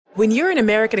When you're an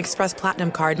American Express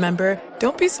Platinum card member,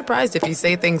 don't be surprised if you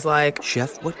say things like,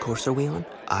 "Chef, what course are we on?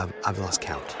 I've lost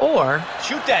count." Or,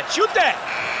 Shoot that!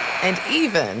 And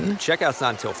even, Checkout's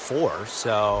not until 4,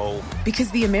 so...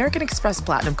 Because the American Express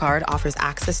Platinum Card offers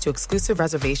access to exclusive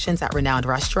reservations at renowned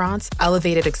restaurants,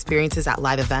 elevated experiences at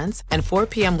live events, and 4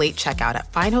 p.m. late checkout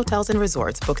at fine hotels and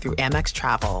resorts booked through Amex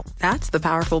Travel. That's the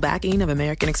powerful backing of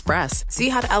American Express. See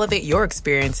how to elevate your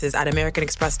experiences at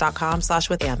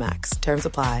americanexpress.com/withAmex. Terms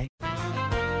apply.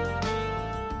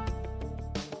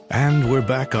 And we're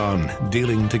back on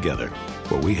Dealing Together,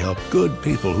 where we help good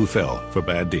people who fell for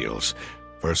bad deals.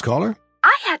 First caller?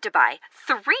 I had to buy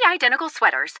 3 identical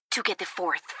sweaters to get the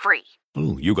 4th free.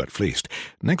 Oh, you got fleeced.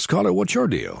 Next caller, what's your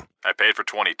deal? I paid for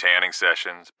 20 tanning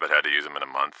sessions, but had to use them in a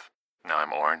month. Now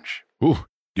I'm orange. Ooh,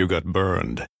 you got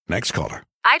burned. Next caller.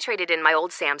 I traded in my old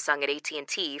Samsung at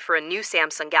AT&T for a new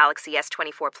Samsung Galaxy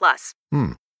S24 Plus.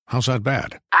 How's that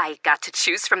bad? I got to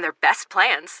choose from their best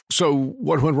plans. So,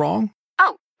 what went wrong?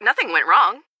 Oh, nothing went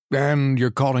wrong. And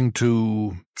you're calling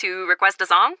to... To request a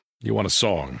song? You want a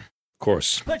song. Of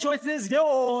course. The choice is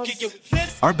yours.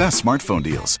 Our best smartphone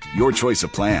deals. Your choice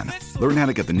of plan. Learn how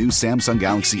to get the new Samsung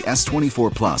Galaxy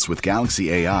S24 Plus with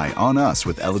Galaxy AI on us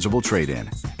with eligible trade-in.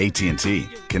 AT&T.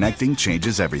 Connecting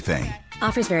changes everything.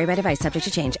 Offers vary by device. Subject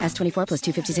to change. S24 plus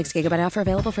 256 gigabyte offer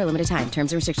available for a limited time.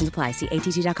 Terms and restrictions apply. See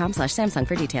att.com/Samsung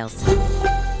for details.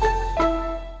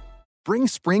 Bring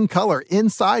spring color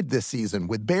inside this season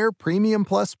with Behr Premium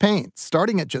Plus paint,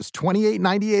 starting at just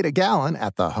 $28.98 a gallon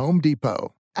at the Home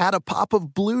Depot. Add a pop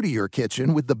of blue to your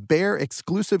kitchen with the Behr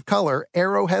exclusive color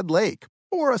Arrowhead Lake,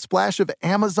 or a splash of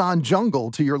Amazon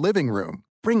Jungle to your living room.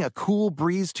 Bring a cool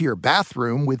breeze to your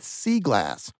bathroom with Sea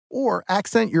Glass, or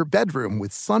accent your bedroom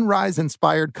with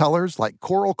sunrise-inspired colors like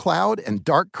Coral Cloud and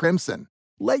Dark Crimson.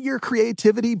 Let your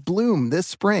creativity bloom this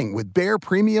spring with Behr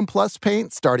Premium Plus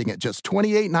paint starting at just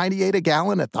 $28.98 a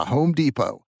gallon at the Home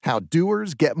Depot. How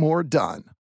doers get more done.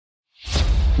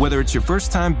 Whether it's your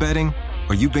first time betting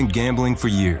or you've been gambling for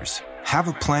years, have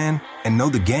a plan and know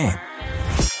the game.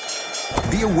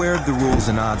 Be aware of the rules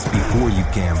and odds before you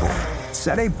gamble.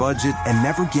 Set a budget and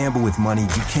never gamble with money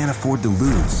you can't afford to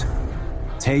lose.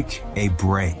 Take a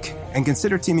break and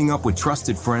consider teaming up with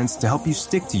trusted friends to help you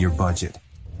stick to your budget.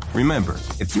 Remember,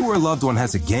 if you or a loved one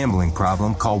has a gambling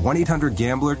problem, call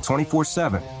 1-800-GAMBLER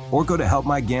 24/7 or go to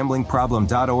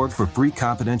helpmygamblingproblem.org for free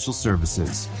confidential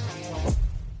services.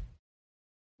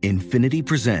 Infiniti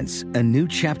presents a new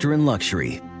chapter in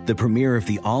luxury, the premiere of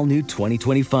the all-new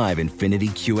 2025 Infiniti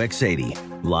QX80,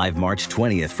 live March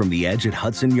 20th from the Edge at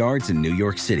Hudson Yards in New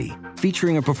York City,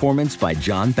 featuring a performance by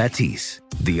Jon Batiste.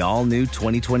 The all-new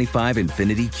 2025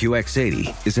 Infiniti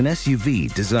QX80 is an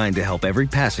SUV designed to help every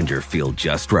passenger feel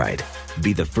just right.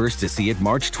 Be the first to see it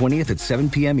March 20th at 7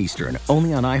 p.m. Eastern,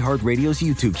 only on iHeartRadio's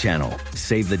YouTube channel.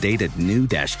 Save the date at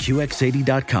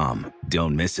new-QX80.com.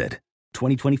 Don't miss it.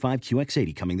 2025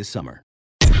 QX80 coming this summer.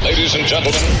 Ladies and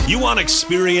gentlemen, you want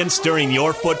experience during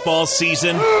your football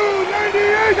season?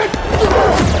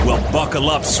 Well, buckle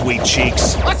up, sweet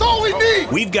cheeks. That's all we need.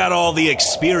 We've got all the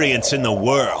experience in the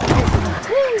world.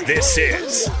 This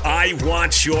is I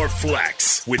Want Your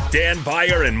Flex with Dan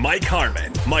Beyer and Mike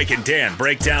Harmon. Mike and Dan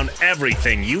break down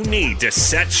everything you need to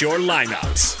set your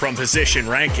lineups. From position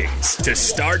rankings to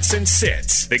starts and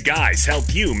sits, the guys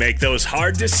help you make those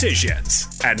hard decisions.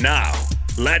 And now,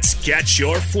 let's get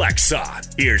your flex on.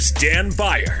 Here's Dan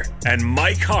Beyer and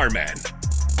Mike Harmon.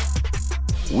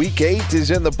 Week 8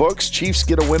 is in the books. Chiefs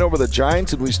get a win over the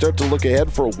Giants, and we start to look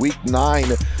ahead for Week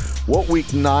 9. What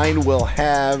Week 9 will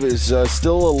have is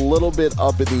still a little bit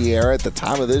up in the air at the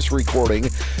time of this recording.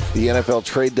 The NFL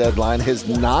trade deadline has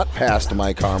not passed,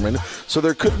 Mike Harmon, so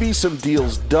there could be some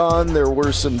deals done. There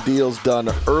were some deals done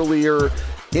earlier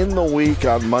in the week.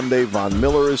 On Monday, Von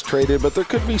Miller is traded, but there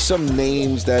could be some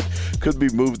names that could be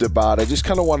moved about. I just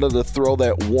kind of wanted to throw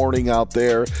that warning out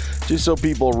there just so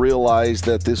people realize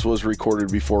that this was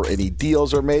recorded before any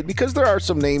deals are made, because there are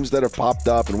some names that have popped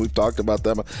up and we've talked about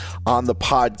them on the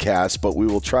podcast, but we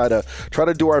will try to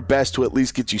do our best to at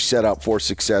least get you set up for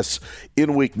success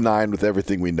in Week 9 with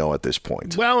everything we know at this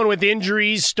point. Well, and with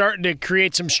injuries starting to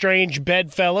create some strange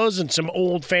bedfellows and some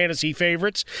old fantasy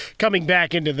favorites coming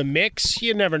back into the mix,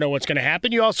 you never know what's going to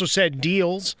happen. You also said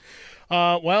deals.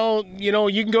 Well, you know,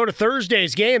 you can go to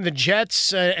Thursday's game. The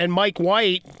Jets and Mike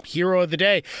White, hero of the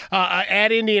day,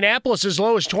 at Indianapolis as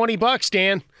low as $20,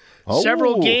 Dan. Oh.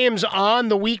 Several games on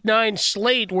the Week 9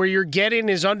 slate where you're getting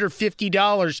is under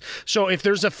 $50. So if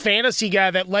there's a fantasy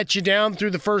guy that lets you down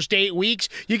through the first 8 weeks,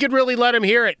 you could really let him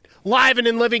hear it live and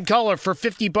in living color for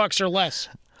 $50 or less.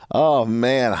 Oh,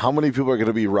 man, how many people are going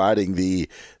to be riding the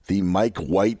Mike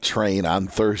White train on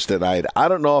Thursday night? I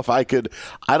don't know if I could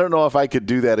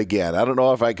do that again. I don't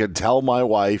know if I could tell my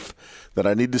wife that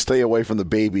I need to stay away from the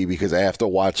baby because I have to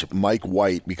watch Mike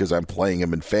White because I'm playing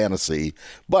him in fantasy.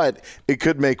 But it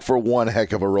could make for one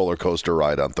heck of a roller coaster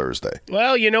ride on Thursday.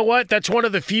 Well, you know what? That's one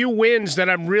of the few wins that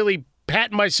I'm really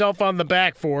patting myself on the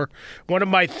back for. One of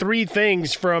my 3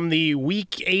 things from the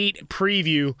Week 8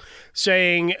 preview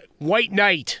saying White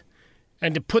Knight.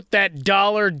 And to put that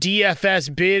 $1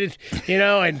 DFS bid,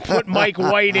 and put Mike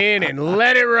White in and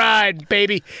let it ride,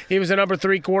 baby. He was the number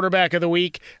 3 quarterback of the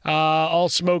week. All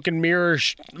smoke and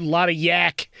mirrors, a lot of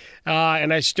yak.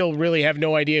 And I still really have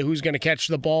no idea who's going to catch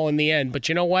the ball in the end. But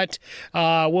you know what?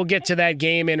 We'll get to that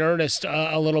game in earnest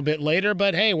a little bit later.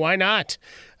 But, hey, why not?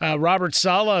 Robert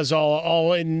Saleh is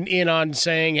all in on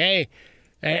saying, hey,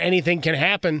 anything can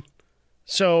happen.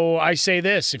 So I say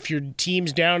this, if your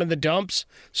team's down in the dumps,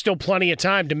 still plenty of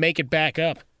time to make it back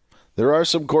up. There are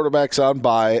some quarterbacks on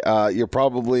bye. You're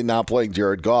probably not playing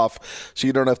Jared Goff, so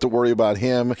you don't have to worry about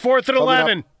him. 4th and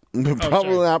 11.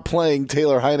 Probably not playing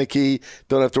Taylor Heineke.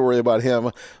 Don't have to worry about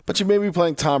him. But you may be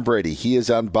playing Tom Brady. He is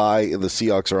on bye, and the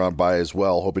Seahawks are on bye as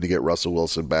well, hoping to get Russell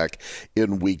Wilson back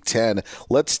in Week 10.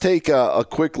 Let's take a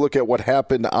quick look at what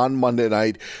happened on Monday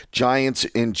night. Giants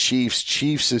and Chiefs.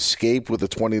 Chiefs escaped with a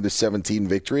 20-17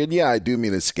 victory. And, yeah, I do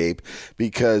mean escape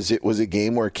because it was a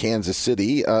game where Kansas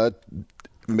City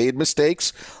made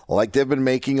mistakes like they've been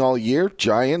making all year.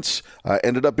 Giants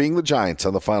ended up being the Giants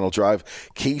on the final drive.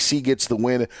 KC gets the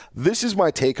win. This is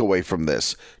my takeaway from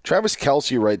this. Travis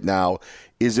Kelce right now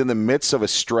is in the midst of a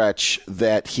stretch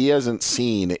that he hasn't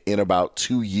seen in about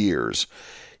 2 years.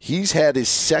 He's had his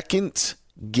second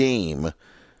game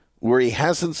where he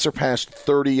hasn't surpassed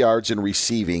 30 yards in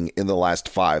receiving in the last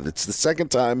 5. It's the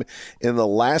second time in the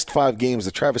last 5 games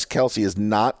that Travis Kelce has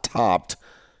not topped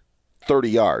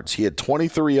 30 yards. He had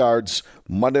 23 yards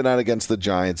Monday night against the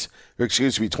Giants.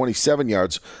 27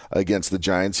 yards against the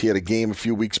Giants. He had a game a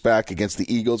few weeks back against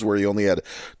the Eagles where he only had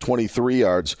 23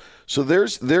 yards. So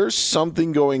there's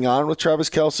something going on with Travis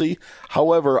Kelce.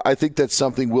 However, I think that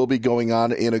something will be going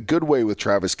on in a good way with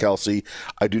Travis Kelce.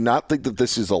 I do not think that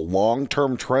this is a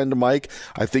long-term trend, Mike.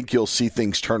 I think you'll see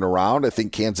things turn around. I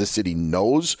think Kansas City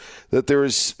knows that there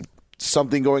is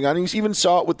something going on. He even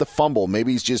saw it with the fumble.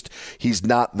 Maybe he's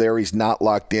not there. He's not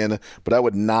locked in. But I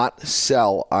would not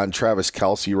sell on Travis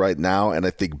Kelce right now, and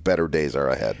I think better days are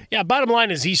ahead. Yeah, bottom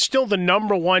line is he's still the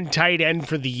number 1 tight end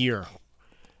for the year.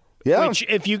 Yeah. Which,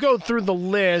 if you go through the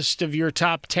list of your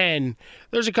top 10,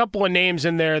 there's a couple of names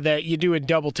in there that you do a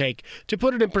double take. To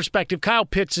put it in perspective, Kyle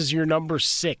Pitts is your number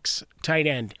 6 tight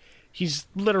end. He's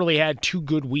literally had 2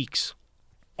 good weeks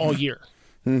all year.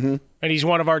 Mm-hmm. And he's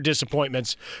one of our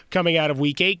disappointments coming out of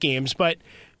Week 8 games. But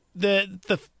the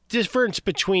difference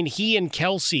between he and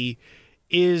Kelce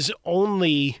is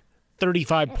only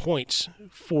 35 points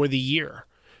for the year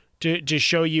to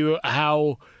show you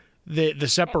how the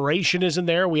separation isn't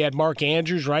there. We had Mark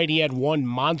Andrews, right? He had one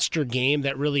monster game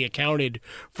that really accounted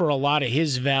for a lot of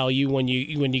his value when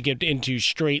you get into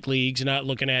straight leagues, not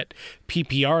looking at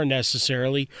PPR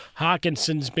necessarily.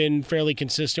 Hawkinson's been fairly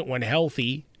consistent when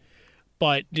healthy,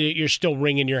 but you're still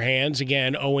wringing your hands,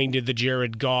 again, owing to the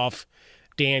Jared Goff,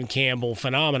 Dan Campbell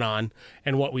phenomenon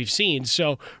and what we've seen.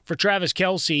 So for Travis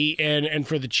Kelce and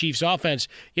for the Chiefs offense,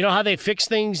 you know how they fix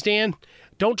things, Dan?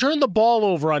 Don't turn the ball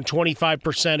over on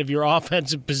 25% of your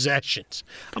offensive possessions.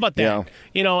 How about that?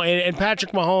 Yeah. And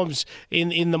Patrick Mahomes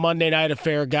in the Monday night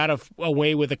affair got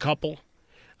away with a couple.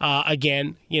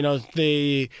 Again,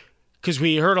 because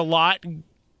we heard a lot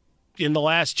in the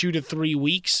last 2 to 3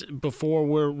 weeks before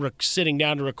we're sitting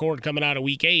down to record coming out of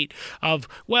Week 8 of,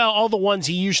 all the ones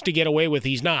he used to get away with,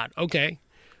 he's not. Okay.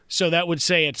 So that would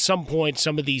say at some point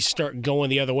some of these start going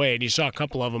the other way. And you saw a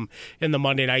couple of them in the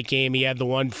Monday night game. He had the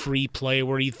one free play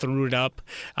where he threw it up,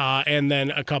 and then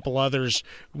a couple others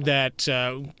that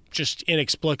just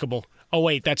inexplicable. Oh,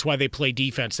 wait, that's why they play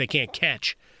defense. They can't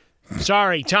catch.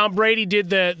 Sorry, Tom Brady did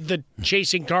the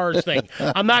chasing cars thing.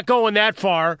 I'm not going that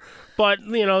far, but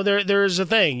there's a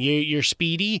thing. You're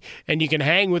speedy and you can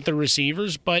hang with the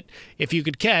receivers, but if you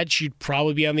could catch, you'd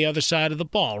probably be on the other side of the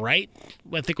ball, right?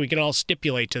 I think we can all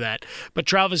stipulate to that. But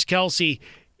Travis Kelce,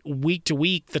 week to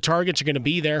week, the targets are going to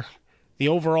be there. The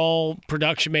overall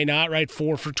production may not, right?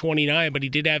 4 for 29, but he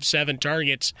did have 7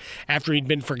 targets after he'd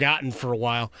been forgotten for a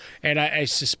while. And I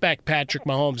suspect Patrick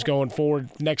Mahomes going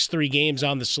forward, next 3 games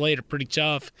on the slate are pretty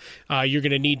tough. You're going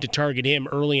to need to target him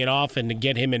early and often to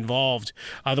get him involved.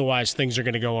 Otherwise, things are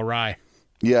going to go awry.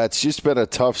 Yeah, it's just been a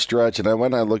tough stretch. And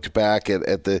when I looked back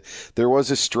at there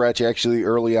was a stretch actually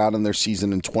early on in their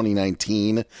season in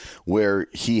 2019 where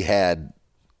he had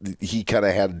he kind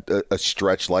of had a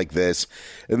stretch like this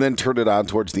and then turned it on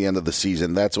towards the end of the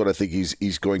season. That's what I think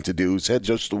he's going to do. He's had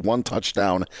just one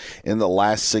touchdown in the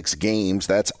last 6 games.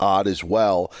 That's odd as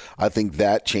well. I think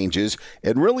that changes.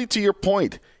 And really, to your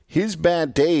point, his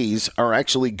bad days are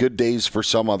actually good days for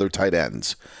some other tight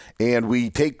ends. And we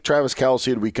take Travis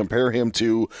Kelce and we compare him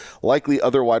to likely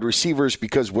other wide receivers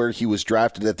because where he was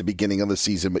drafted at the beginning of the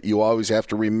season. But you always have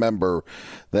to remember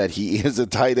that he is a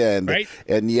tight end. Right.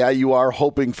 And yeah, you are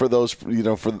hoping for those,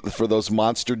 for those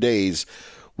monster days.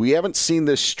 We haven't seen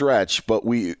this stretch, but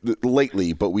we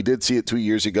did see it 2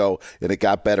 years ago, and it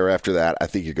got better after that. I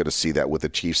think you're going to see that with the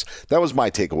Chiefs. That was my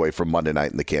takeaway from Monday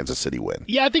night in the Kansas City win.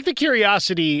 Yeah, I think the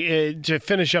curiosity to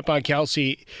finish up on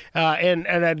Kelce, and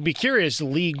I'd be curious,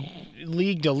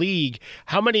 league to league,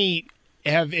 how many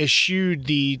have eschewed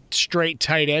the straight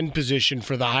tight end position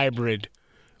for the hybrid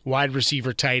wide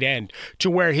receiver tight end to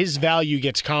where his value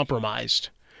gets compromised?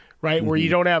 Right, where you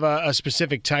don't have a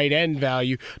specific tight end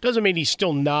value. Doesn't mean he's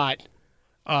still not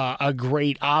a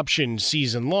great option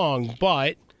season long,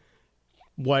 but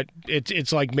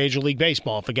it's like Major League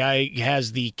Baseball. If a guy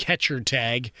has the catcher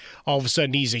tag, all of a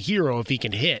sudden he's a hero if he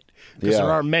can hit, because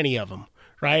there aren't many of them.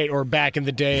 Right, or back in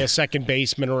the day, a second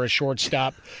baseman or a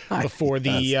shortstop before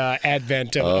the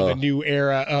advent of a new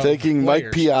era of taking players.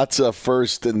 Mike Piazza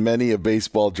first in many of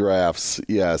baseball drafts.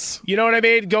 Yes, you know what I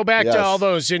mean. Go back to all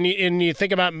those, and you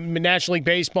think about National League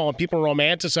Baseball, and people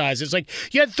romanticize. It's like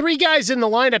you had 3 guys in the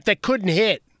lineup that couldn't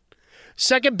hit.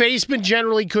 Second baseman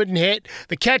generally couldn't hit.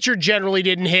 The catcher generally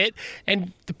didn't hit,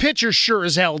 and the pitcher sure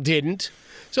as hell didn't.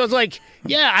 So it's like,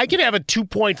 yeah, I could have a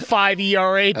 2.5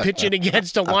 ERA pitching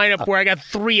against a lineup where I got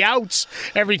 3 outs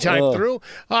every time through.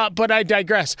 But I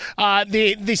digress.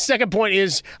 The second point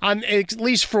is, on at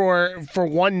least for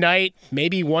one night,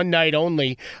 maybe one night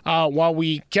only, while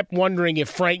we kept wondering if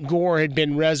Frank Gore had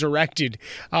been resurrected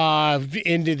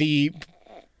into the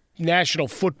National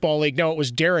Football League. No, it was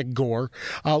Derek Gore.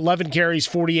 11 carries,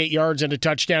 48 yards, and a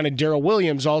touchdown. And Darrell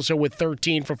Williams also with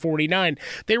 13 for 49.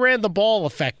 They ran the ball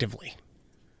effectively.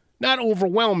 Not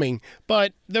overwhelming,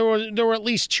 but there were at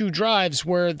least 2 drives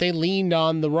where they leaned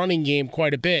on the running game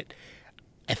quite a bit.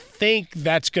 I think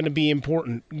that's going to be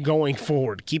important going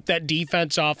forward. Keep that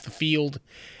defense off the field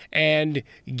and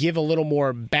give a little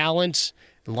more balance.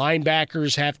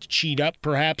 Linebackers have to cheat up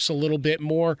perhaps a little bit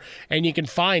more, and you can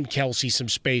find Kelce some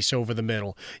space over the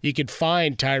middle. You can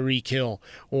find Tyreek Hill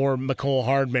or Mecole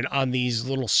Hardman on these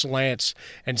little slants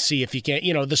and see if you can't,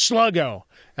 the sluggo,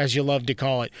 as you love to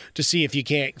call it, to see if you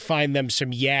can't find them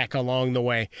some yak along the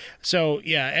way. So,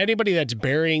 yeah, anybody that's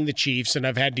burying the Chiefs, and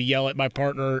I've had to yell at my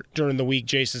partner during the week,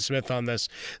 Jason Smith, on this,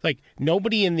 like,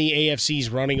 nobody in the AFC is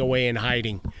running away and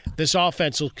hiding. This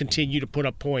offense will continue to put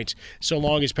up points so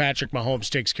long as Patrick Mahomes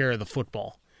takes care of the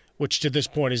football, which to this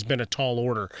point has been a tall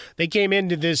order. They came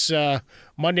into this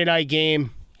Monday night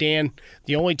game, Dan,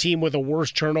 the only team with a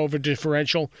worse turnover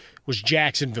differential was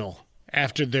Jacksonville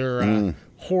after their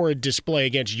horrid display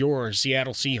against your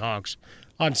Seattle Seahawks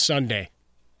on Sunday.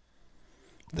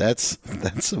 That's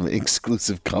some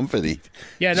exclusive company.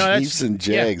 Yeah, no, Chiefs and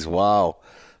Jags. Yeah. Wow.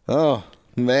 Oh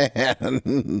man.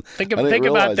 Think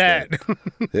about that.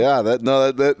 Yeah,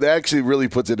 that actually really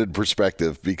puts it in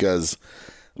perspective, because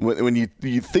when you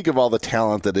think of all the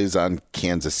talent that is on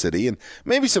Kansas City, and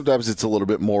maybe sometimes it's a little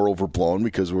bit more overblown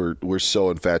because we're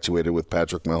so infatuated with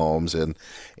Patrick Mahomes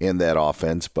and that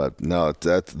offense, but no,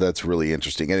 that's really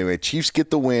interesting. Anyway, Chiefs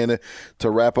get the win to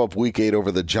wrap up Week 8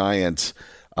 over the Giants.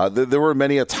 There were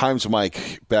many a times,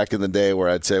 Mike, back in the day where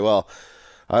I'd say, well,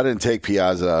 I didn't take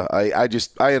Piazza.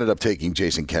 I ended up taking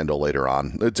Jason Kendall later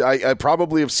on. I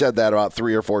probably have said that about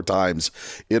 3 or 4 times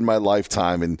in my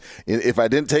lifetime. And if I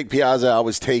didn't take Piazza, I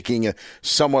was taking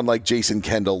someone like Jason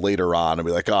Kendall later on and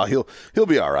be like, oh, he'll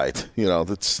be all right. He'll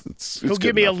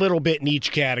give me a little bit in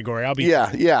each category. I'll be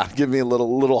give me a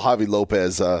little Javi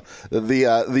Lopez.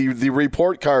 The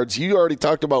report cards, you already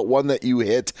talked about one that you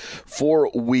hit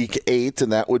for Week 8,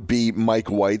 and that would be Mike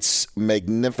White's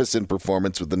magnificent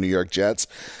performance with the New York Jets.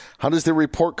 How does the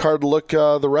report card look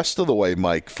the rest of the way,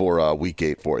 Mike, for Week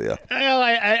 8 for you? Well,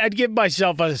 I'd give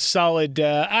myself a solid,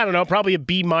 probably a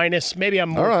B-. Maybe I'm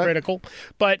more critical.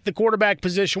 But the quarterback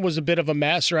position was a bit of a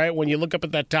mess, right? When you look up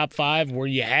at that top 5 where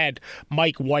you had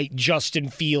Mike White, Justin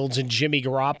Fields, and Jimmy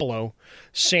Garoppolo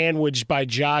sandwiched by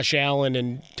Josh Allen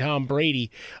and Tom Brady,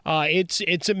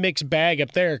 it's a mixed bag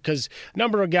up there, because a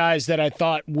number of guys that I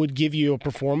thought would give you a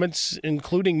performance,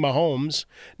 including Mahomes.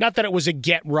 Not that it was a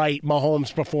get-right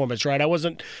Mahomes performance. performance, right? I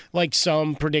wasn't like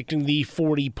some predicting the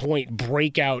 40-point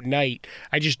breakout night.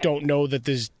 I just don't know that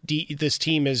this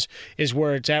team is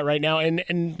where it's at right now.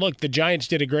 And look, the Giants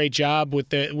did a great job with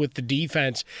the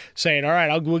defense, saying, all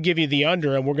right, we'll give you the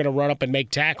under, and we're going to run up and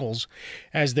make tackles,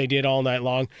 as they did all night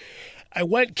long. I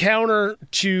went counter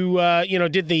to,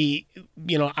 did the,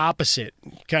 opposite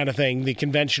kind of thing, the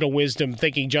conventional wisdom,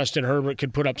 thinking Justin Herbert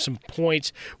could put up some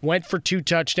points. Went for 2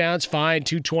 touchdowns, fine,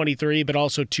 223, but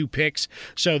also 2 picks.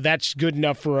 So that's good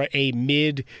enough for a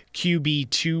mid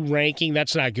QB2 ranking.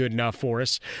 That's not good enough for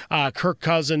us. Kirk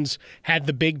Cousins had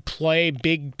the big play,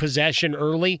 big possession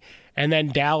early, and then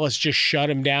Dallas just shut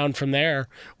him down from there.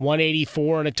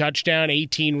 184 and a touchdown,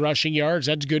 18 rushing yards.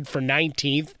 That's good for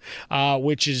 19th,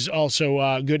 which is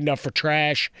also good enough for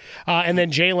trash. And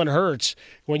then Jalen Hurts.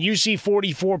 When you see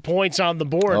 44 points on the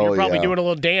board, you're probably doing a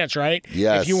little dance, right?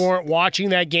 Yes. If you weren't watching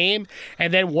that game.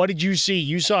 And then what did you see?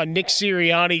 You saw Nick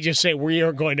Sirianni just say, we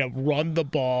are going to run the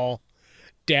ball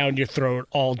down your throat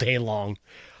all day long.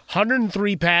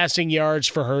 103 passing yards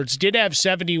for Hurts. Did have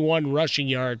 71 rushing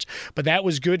yards, but that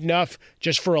was good enough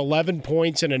just for 11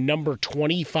 points and a number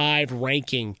 25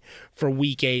 ranking for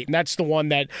Week 8. And that's the one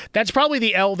that's probably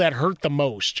the L that hurt the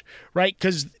most, right?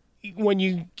 Because when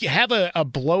you have a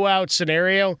blowout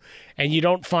scenario and you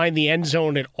don't find the end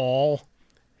zone at all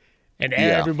and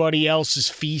everybody else is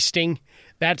feasting,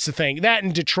 that's the thing. That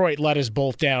and Detroit let us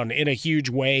both down in a huge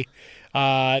way.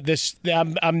 I'm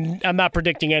not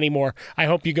predicting anymore. I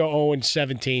hope you go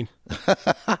 0-17.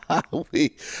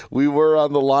 We were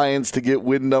on the Lions to get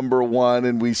win number 1,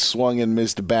 and we swung and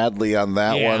missed badly on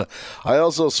that one. I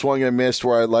also swung and missed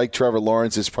where I like Trevor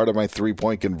Lawrence as part of my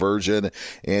 3-point conversion,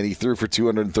 and he threw for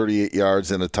 238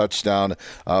 yards and a touchdown,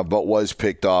 but was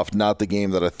picked off. Not the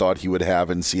game that I thought he would have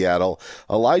in Seattle.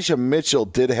 Elijah Mitchell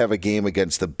did have a game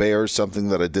against the Bears, something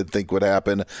that I did think would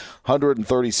happen.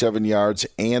 137 yards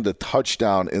and a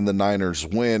touchdown in the Niners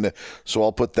win, so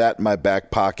I'll put that in my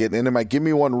back pocket. And in my give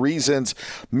me one reasons,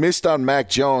 missed on Mac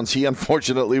Jones. He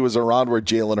unfortunately was around where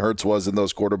Jalen Hurts was in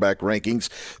those quarterback rankings.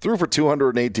 Threw for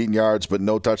 218 yards, but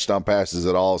no touchdown passes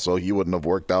at all, so he wouldn't have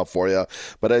worked out for you.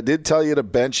 But I did tell you to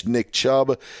bench Nick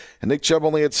Chubb, and Nick Chubb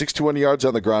only had 61 yards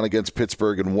on the ground against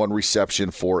Pittsburgh and 1 reception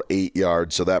for 8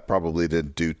 yards, so that probably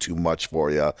didn't do too much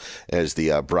for you as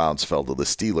the Browns fell to the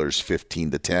Steelers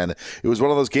 15-10. It was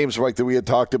one of those games, Mike, that we had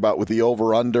talked about with the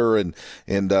over-under and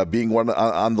being one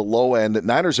on the low end.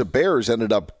 Niners and Bears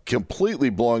ended up completely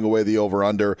blowing away the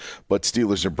over-under, but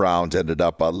Steelers and Browns ended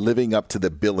up living up to the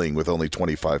billing with only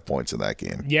 25 points in that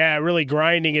game. Yeah, really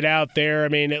grinding it out there. I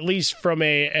mean, at least from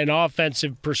an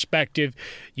offensive perspective,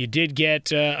 you did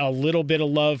get a little bit of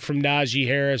love from Najee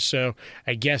Harris, so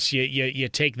I guess you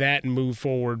take that and move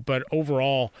forward. But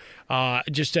overall,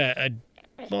 just a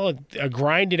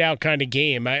grinded-out kind of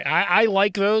game. I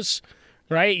like those.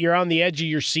 Right? You're on the edge of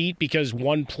your seat because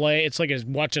one play, it's like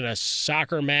watching a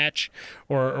soccer match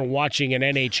or watching an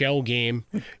NHL game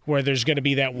where there's going to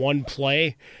be that one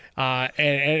play,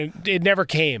 and it never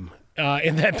came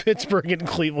in that Pittsburgh and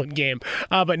Cleveland game.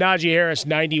 But Najee Harris,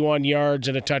 91 yards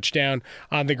and a touchdown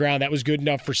on the ground. That was good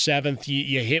enough for 7th.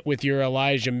 You hit with your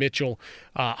Elijah Mitchell,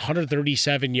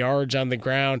 137 yards on the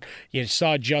ground. You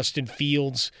saw Justin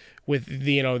Fields with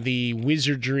the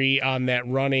wizardry on that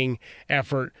running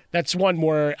effort. That's one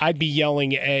where I'd be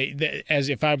yelling as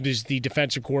if I was the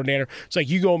defensive coordinator. It's like,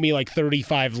 you go me like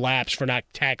 35 laps for not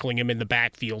tackling him in the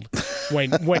backfield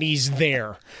when he's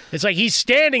there. It's like, he's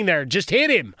standing there. Just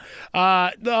hit him.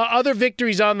 The other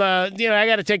victories on the, I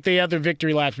got to take the other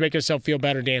victory laps, make myself feel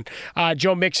better, Dan.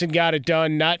 Joe Mixon got it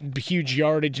done. Not huge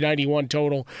yardage, 91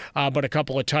 total, but a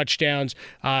couple of touchdowns.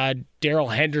 Darrell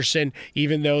Henderson,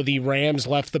 even though the Rams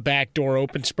left the back door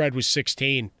open, spread was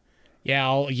 16. Yeah,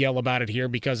 I'll yell about it here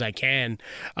because I can.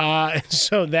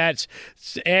 So that's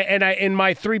and I in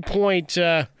my 3-point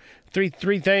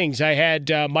three things. I had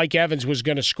Mike Evans was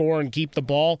going to score and keep the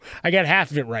ball. I got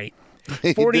half of it right.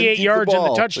 48 yards and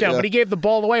the touchdown, but he gave the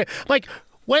ball away. Like,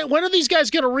 when are these guys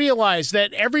going to realize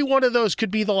that every one of those could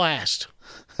be the last?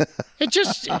 It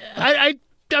just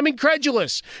I'm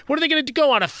incredulous. What are they going to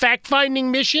go on, a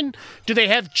fact-finding mission? Do they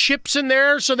have chips in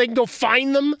there so they can go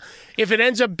find them if it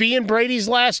ends up being Brady's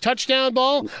last touchdown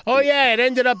ball? Oh, yeah, it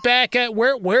ended up back at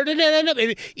where did it end up?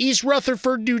 East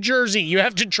Rutherford, New Jersey. You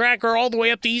have to track her all the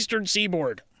way up the eastern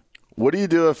seaboard. What do you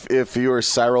do if you're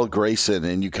Cyril Grayson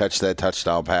and you catch that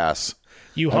touchdown pass?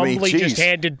 You humbly just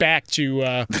hand it back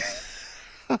to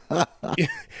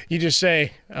you just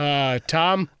say,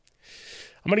 Tom,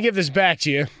 I'm going to give this back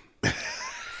to you.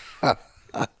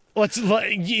 As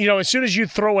soon as you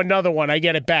throw another one, I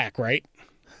get it back, right?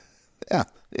 Yeah.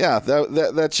 Yeah,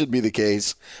 that should be the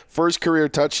case. First career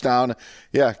touchdown.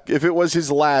 Yeah, if it was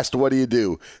his last, what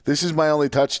do? This is my only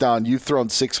touchdown. You've thrown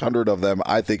 600 of them.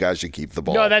 I think I should keep the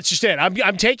ball. No, that's just it.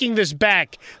 I'm taking this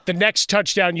back the next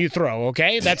touchdown you throw,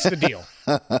 okay? That's the deal.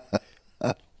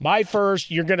 My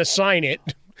first, you're going to sign it.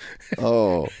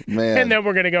 Oh, man. And then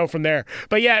we're going to go from there.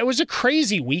 But, yeah, it was a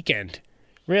crazy weekend.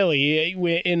 Really,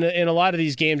 in a lot of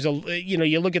these games,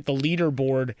 you look at the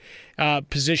leaderboard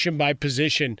position by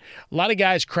position. A lot of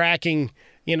guys cracking,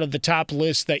 the top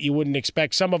list that you wouldn't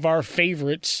expect. Some of our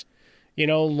favorites,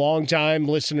 longtime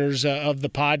listeners of the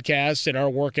podcast and our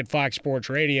work at Fox Sports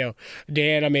Radio.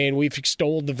 Dan, we've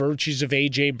extolled the virtues of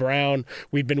A.J. Brown.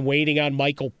 We've been waiting on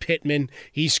Michael Pittman.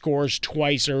 He scores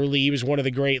twice early. He was one of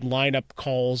the great lineup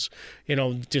calls,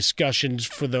 discussions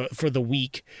for the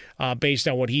week based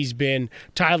on what he's been.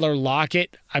 Tyler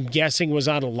Lockett, I'm guessing, was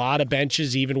on a lot of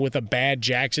benches, even with a bad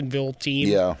Jacksonville team.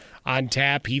 Yeah. On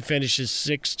tap. He finishes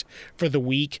 6th for the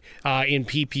week in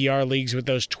PPR leagues with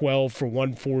those 12 for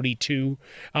 142.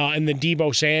 And then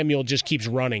Deebo Samuel just keeps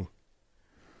running.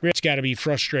 It's got to be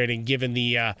frustrating given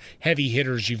the heavy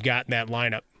hitters you've got in that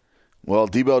lineup. Well,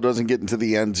 Deebo doesn't get into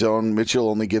the end zone. Mitchell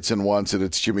only gets in once, and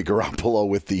it's Jimmy Garoppolo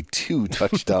with the 2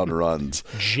 touchdown runs.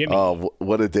 Jimmy.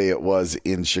 What a day it was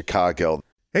in Chicago.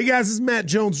 Hey guys, this is Matt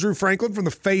Jones, Drew Franklin from the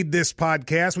Fade This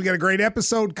podcast. We got a great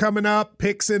episode coming up,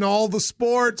 picks in all the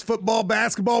sports, football,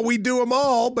 basketball, we do them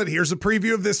all, but here's a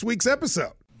preview of this week's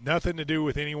episode. Nothing to do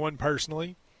with anyone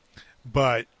personally,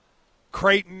 but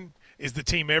Creighton is the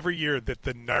team every year that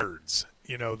the nerds,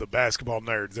 the basketball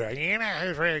nerds, they're like,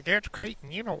 who's ready against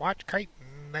Creighton? Watch Creighton.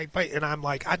 They play. And I'm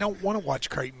like, I don't want to watch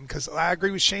Creighton because I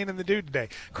agree with Shannon the dude today.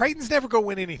 Creighton's never going to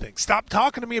win anything. Stop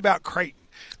talking to me about Creighton.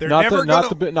 They're not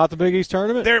the Big East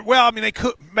tournament. They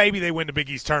could maybe they win the Big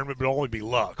East tournament, but it'll only be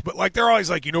luck. But they're always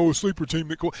like, a sleeper team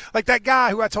that cool. Like that guy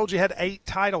who I told you had 8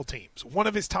 title teams. One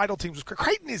of his title teams was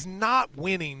Creighton is not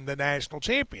winning the national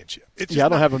championship. I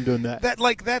don't have them doing that.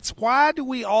 That's why do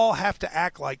we all have to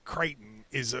act like Creighton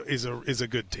is a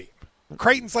good team?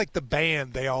 Creighton's like the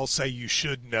band they all say you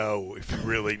should know if you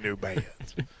really knew bands.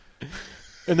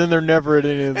 And then they're never at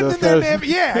any of those.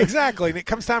 Yeah, exactly. And it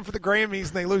comes time for the Grammys,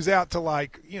 and they lose out to,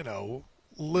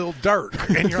 Lil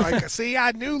Durk. And you're like, see,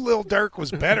 I knew Lil Durk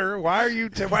was better. Why are you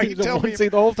telling me? The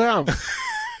whole time.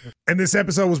 And this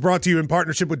episode was brought to you in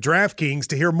partnership with DraftKings.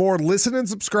 To hear more, listen and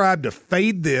subscribe to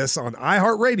Fade This on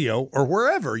iHeartRadio or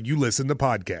wherever you listen to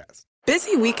podcasts.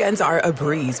 Busy weekends are a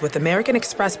breeze with American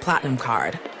Express Platinum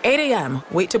Card. 8 a.m.,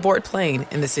 wait to board plane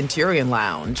in the Centurion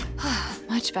Lounge.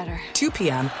 Much better. 2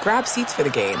 p.m., grab seats for the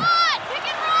game.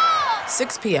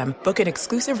 6 p.m., book an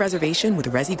exclusive reservation with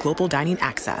Resi Global Dining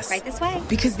Access. Right this way.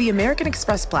 Because the American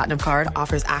Express Platinum Card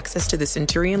offers access to the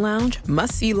Centurion Lounge,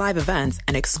 must-see live events,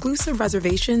 and exclusive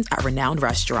reservations at renowned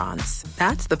restaurants.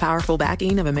 That's the powerful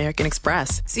backing of American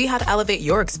Express. See how to elevate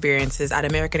your experiences at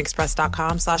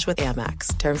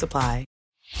americanexpress.com/withAmex. Terms apply.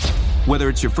 Whether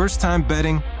it's your first time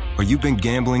betting or you've been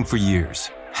gambling for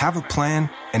years, have a plan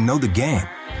and know the game.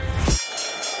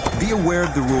 Be aware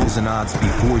of the rules and odds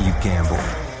before you gamble.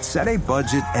 Set a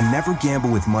budget and never gamble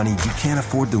with money you can't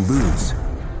afford to lose.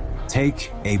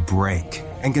 Take a break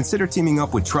and consider teaming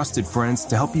up with trusted friends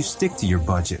to help you stick to your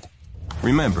budget.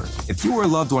 Remember, if you or a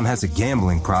loved one has a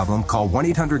gambling problem, call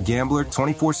 1-800-GAMBLER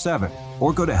 24/7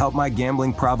 or go to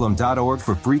helpmygamblingproblem.org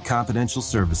for free confidential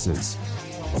services.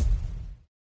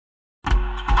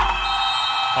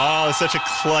 Oh, it's such a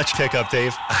clutch pickup,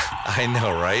 Dave. I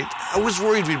know, right? I was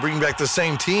worried we'd bring back the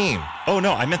same team. Oh,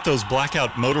 no, I meant those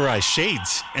blackout motorized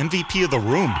shades. MVP of the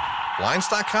room.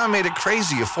 Blinds.com made it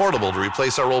crazy affordable to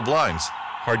replace our old blinds.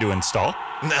 Hard to install?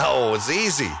 No, it's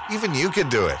easy. Even you could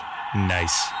do it.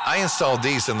 Nice. I installed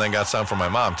these and then got some for my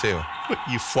mom, too. What,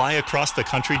 you fly across the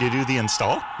country to do the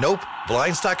install? Nope.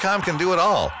 Blinds.com can do it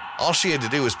all. All she had to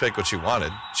do was pick what she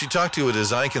wanted. She talked to a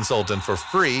design consultant for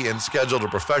free and scheduled a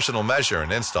professional measure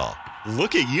and install.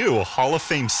 Look at you, a Hall of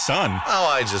Fame son. Oh,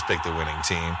 I just picked the winning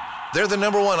team. They're the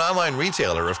 #1 online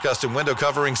retailer of custom window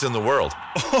coverings in the world.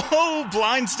 Oh,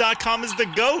 Blinds.com is the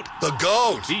GOAT. The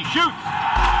GOAT. He shoots.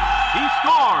 He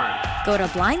scores. Go to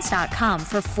Blinds.com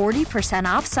for 40%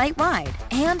 off site-wide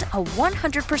and a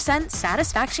 100%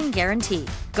 satisfaction guarantee.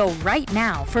 Go right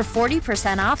now for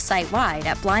 40% off site-wide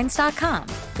at Blinds.com.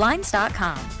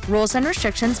 Blinds.com. Rules and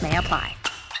restrictions may apply.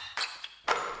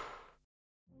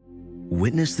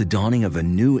 Witness the dawning of a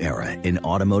new era in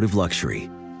automotive luxury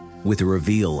with a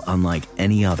reveal unlike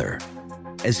any other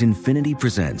as Infiniti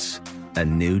presents a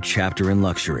new chapter in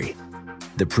luxury,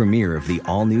 the premiere of the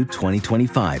all-new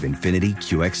 2025 Infiniti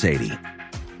QX80.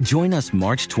 Join us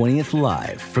March 20th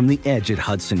live from the Edge at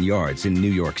Hudson Yards in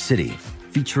New York City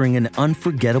featuring an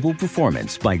unforgettable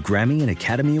performance by Grammy and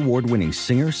Academy Award-winning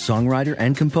singer, songwriter,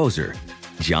 and composer,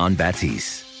 Jon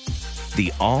Batiste.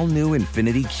 The all-new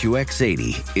Infiniti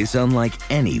QX80 is unlike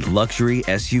any luxury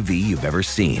SUV you've ever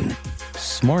seen.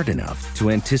 Smart enough to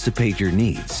anticipate your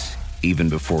needs, even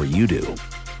before you do.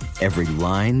 Every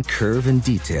line, curve, and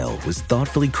detail was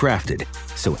thoughtfully crafted,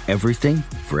 so everything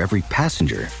for every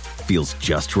passenger feels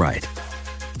just right.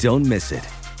 Don't miss it.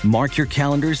 Mark your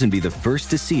calendars and be the first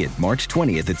to see it March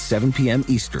 20th at 7 p.m.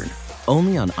 Eastern,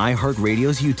 only on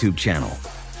iHeartRadio's YouTube channel.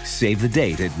 Save the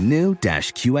date at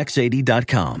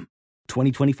new-QX80.com.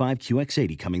 2025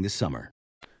 QX80 coming this summer.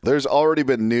 There's already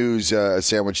been news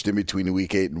sandwiched in between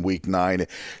Week 8 and Week 9.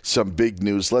 Some big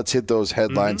news. Let's hit those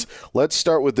headlines. Let's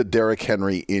start with the Derrick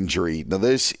Henry injury. Now,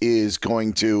 this is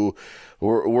going to –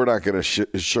 we're not going to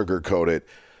sugarcoat it.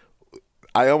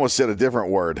 I almost said a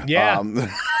different word. Yeah.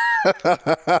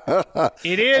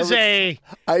 It is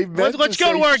let's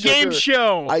go to our game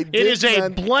show. It is a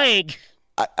blank.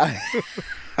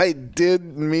 I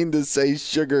did mean to say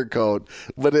sugarcoat,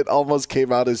 but it almost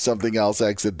came out as something else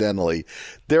accidentally.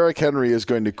 Derrick Henry is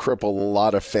going to cripple a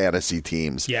lot of fantasy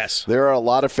teams. Yes. There are a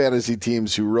lot of fantasy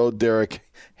teams who rode Derrick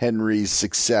Henry's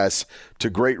success to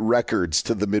great records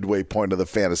to the midway point of the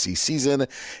fantasy season,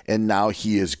 and now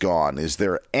he is gone. Is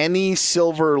there any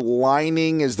silver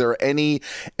lining? Is there any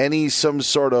some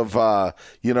sort of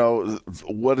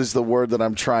what is the word that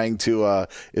I'm trying to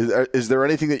is there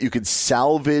anything that you could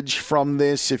salvage from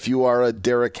this if you are a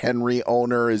Derrick Henry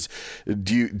owner?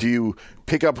 Do you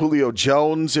pick up Julio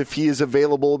Jones if he is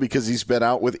available because he's been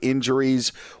out with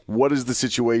injuries? What is the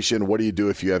situation? What do you do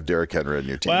if you have Derrick Henry on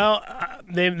your team? Well,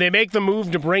 they make the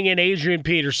move to bring in Adrian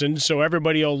Peterson, so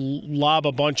everybody will lob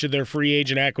a bunch of their free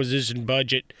agent acquisition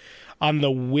budget on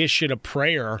the wish and a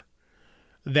prayer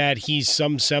that he's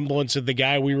some semblance of the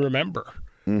guy we remember,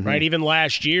 right? Even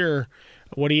last year,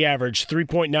 what he averaged,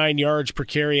 3.9 yards per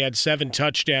carry, had 7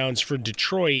 touchdowns for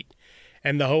Detroit.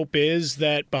 And the hope is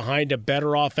that behind a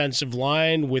better offensive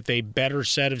line with a better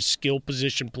set of skill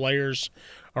position players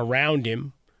around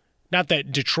him, not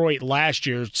that Detroit last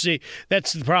year, see,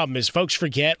 that's the problem is folks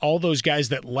forget all those guys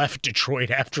that left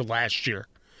Detroit after last year.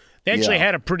 They actually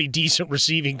had a pretty decent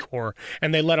receiving core,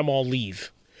 and they let them all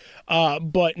leave.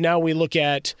 But now we look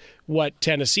at what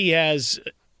Tennessee has,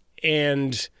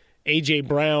 and A.J.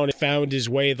 Brown found his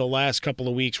way the last couple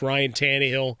of weeks. Ryan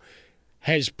Tannehill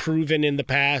has proven in the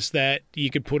past that you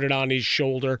could put it on his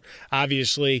shoulder.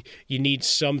 Obviously, you need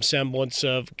some semblance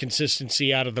of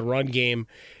consistency out of the run game.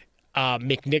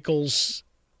 McNichols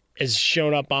has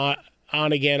shown up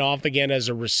on again, off again as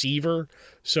a receiver,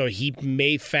 so he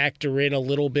may factor in a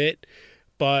little bit.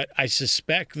 But I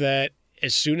suspect that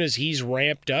as soon as he's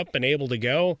ramped up and able to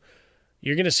go,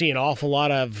 you're going to see an awful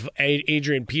lot of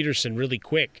Adrian Peterson really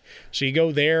quick. So you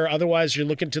go there. Otherwise, you're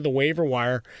looking to the waiver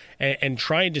wire and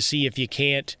trying to see if you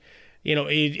can't,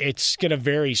 it's going to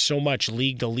vary so much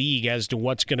league to league as to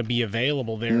what's going to be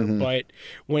available there. But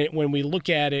when we look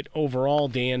at it overall,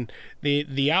 Dan,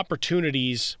 the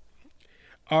opportunities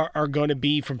are going to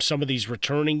be from some of these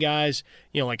returning guys,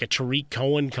 like a Tariq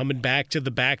Cohen coming back to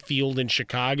the backfield in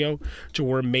Chicago, to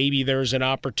where maybe there's an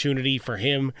opportunity for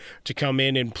him to come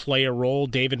in and play a role.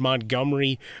 David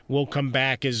Montgomery will come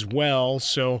back as well.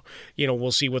 So,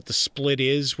 we'll see what the split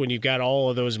is when you've got all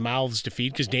of those mouths to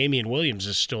feed, because Damian Williams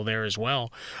is still there as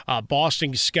well.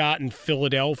 Boston Scott in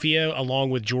Philadelphia, along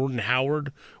with Jordan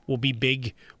Howard, will be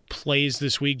big plays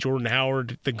this week. Jordan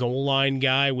Howard, the goal line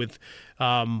guy with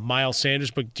Miles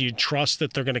Sanders, but do you trust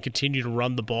that they're going to continue to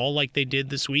run the ball like they did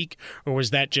this week? Or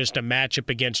was that just a matchup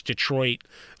against Detroit?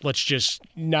 Let's just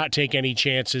not take any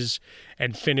chances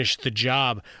and finish the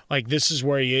job. Like, this is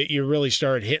where you really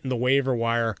start hitting the waiver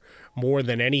wire more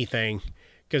than anything,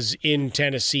 because in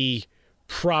Tennessee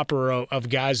proper of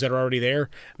guys that are already there,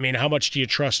 I mean, how much do you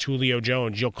trust Julio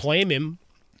Jones? You'll claim him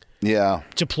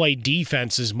to play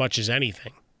defense as much as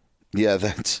anything. Yeah,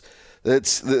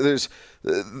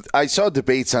 I saw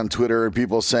debates on Twitter and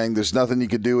people saying there's nothing you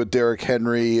could do with Derrick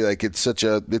Henry, like it's such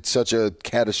a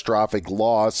catastrophic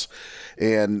loss,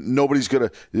 and nobody's gonna,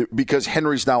 because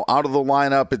Henry's now out of the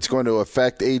lineup, it's going to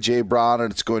affect A.J. Brown and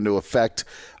it's going to affect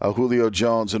Julio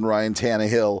Jones and Ryan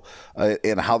Tannehill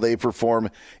and how they perform.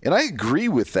 And I agree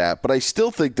with that, but I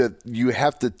still think that you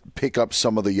have to pick up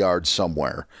some of the yards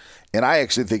somewhere. And I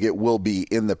actually think it will be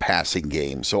in the passing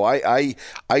game. So I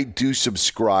do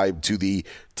subscribe to the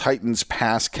Titans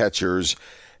pass catchers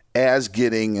as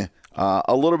getting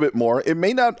a little bit more. It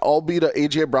may not all be to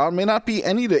A.J. Brown, may not be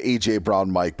any to A.J.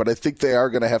 Brown, Mike, but I think they are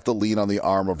going to have to lean on the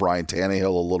arm of Ryan Tannehill a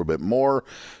little bit more.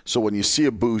 So when you see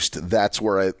a boost, that's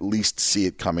where I at least see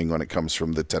it coming when it comes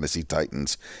from the Tennessee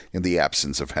Titans in the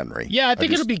absence of Henry. Yeah, I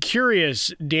think it'll be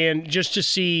curious, Dan, just to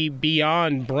see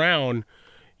beyond Brown,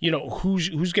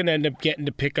 who's going to end up getting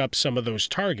to pick up some of those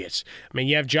targets. I mean,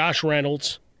 you have Josh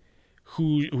Reynolds,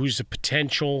 who's a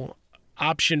potential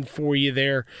option for you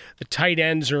there. The tight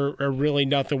ends are really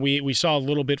nothing. We saw a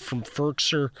little bit from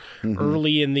Ferkser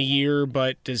early in the year,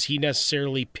 but does he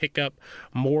necessarily pick up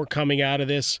more coming out of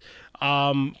this?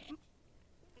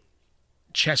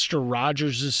 Chester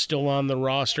Rogers is still on the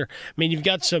roster. I mean, you've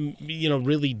got some,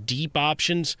 really deep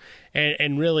options,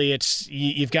 and really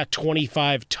you've got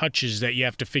 25 touches that you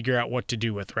have to figure out what to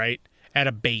do with, right? At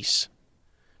a base.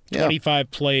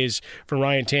 25 plays for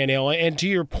Ryan Tannehill. And to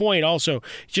your point also,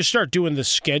 just start doing the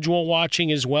schedule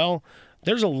watching as well.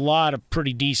 There's a lot of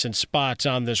pretty decent spots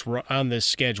on this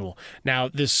schedule. Now,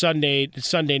 this Sunday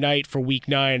night for Week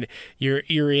 9,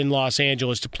 you're in Los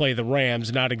Angeles to play the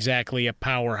Rams. Not exactly a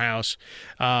powerhouse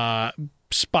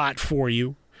spot for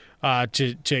you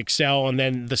to excel. And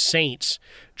then the Saints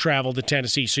travel to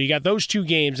Tennessee. So you got those two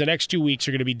games. The next 2 weeks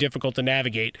are going to be difficult to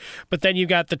navigate. But then you've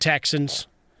got the Texans.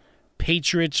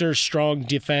 Patriots are strong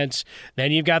defense.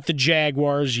 Then you've got the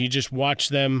Jaguars. You just watch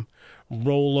them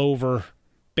roll over,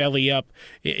 belly up.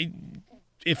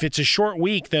 If it's a short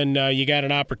week, then you got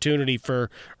an opportunity for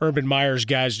Urban Meyer's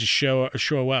guys to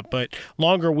show up. But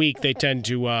longer week, they tend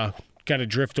to kind of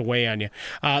drift away on you.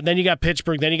 Then you got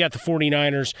Pittsburgh. Then you got the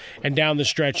 49ers. And down the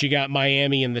stretch, you got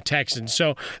Miami and the Texans.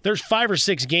 So there's 5 or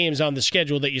 6 games on the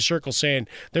schedule that you circle saying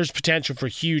there's potential for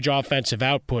huge offensive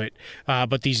output.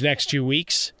 But these next 2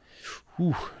 weeks,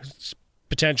 it's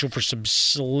potential for some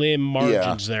slim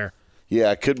margins there. Yeah,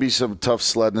 it could be some tough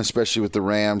sledding, especially with the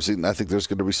Rams. And I think there's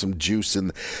going to be some juice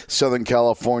in Southern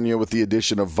California with the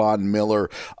addition of Von Miller.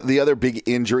 The other big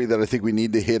injury that I think we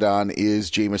need to hit on is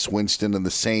Jameis Winston and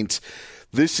the Saints.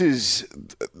 This is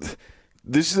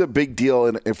a big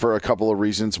deal for a couple of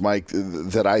reasons, Mike,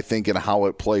 that I think and how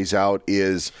it plays out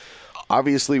is –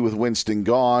 obviously, with Winston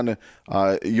gone,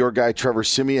 your guy Trevor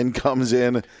Siemian comes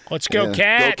in. Let's go,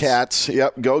 Cats! Go Cats!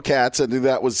 Yep, go Cats! I knew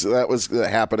that was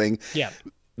happening. Yeah,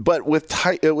 but with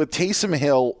Taysom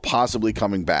Hill possibly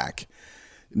coming back,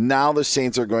 now the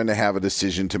Saints are going to have a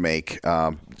decision to make.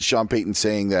 Sean Payton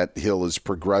saying that Hill is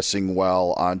progressing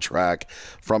well, on track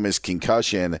from his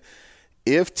concussion.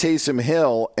 If Taysom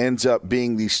Hill ends up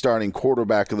being the starting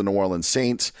quarterback of the New Orleans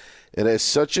Saints, it has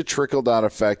such a trickle-down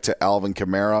effect to Alvin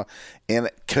Kamara. And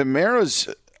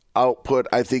Kamara's output,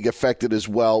 I think, affected as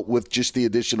well with just the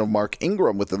addition of Mark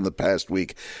Ingram within the past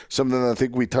week. Something that I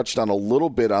think we touched on a little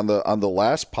bit on the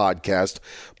last podcast.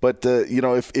 But,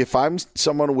 if I'm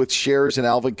someone with shares in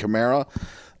Alvin Kamara,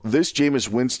 this Jameis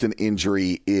Winston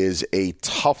injury is a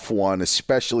tough one,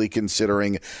 especially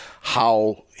considering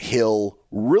how Hill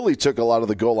really took a lot of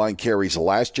the goal line carries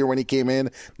last year when he came in.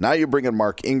 Now you're bringing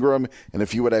Mark Ingram, and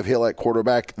if you would have Hill at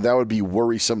quarterback, that would be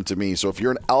worrisome to me. So if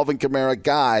you're an Alvin Kamara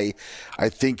guy, I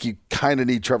think you kind of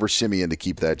need Trevor Siemian to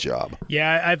keep that job.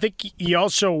 Yeah, I think you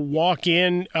also walk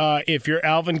in, if you're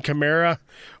Alvin Kamara,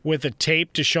 with a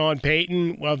tape to Sean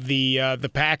Payton of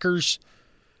the Packers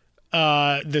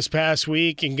this past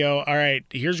week and go, all right,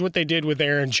 here's what they did with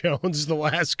Aaron Jones the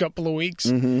last couple of weeks.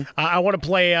 I want to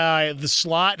play the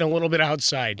slot and a little bit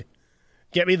outside.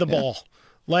 Get me the ball.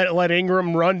 Let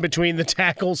Ingram run between the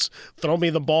tackles. Throw me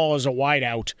the ball as a wide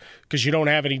out because you don't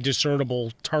have any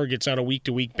discernible targets on a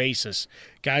week-to-week basis.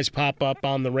 Guys pop up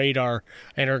on the radar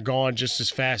and are gone just as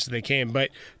fast as they can. But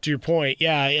to your point,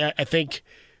 I think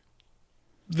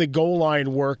the goal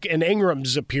line work and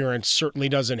Ingram's appearance certainly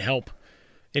doesn't help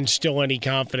instill any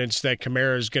confidence that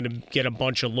Kamara is going to get a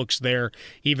bunch of looks there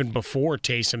even before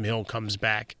Taysom Hill comes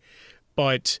back.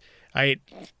 But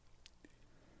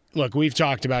look, we've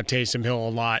talked about Taysom Hill a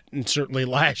lot, and certainly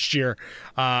last year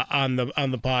on the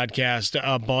podcast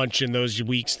a bunch in those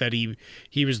weeks that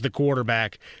he was the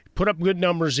quarterback. Put up good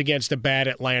numbers against a bad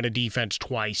Atlanta defense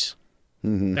twice.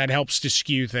 That helps to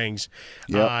skew things.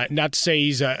 Yep. Not to say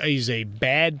he's a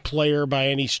bad player by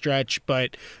any stretch,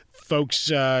 but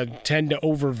folks tend to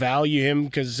overvalue him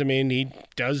because,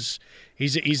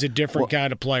 he's a different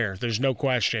kind of player. There's no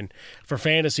question. For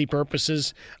fantasy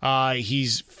purposes,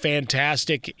 he's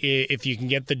fantastic if you can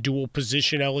get the dual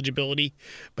position eligibility.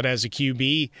 But as a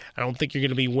QB, I don't think you're going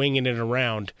to be winging it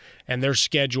around. And their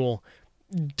schedule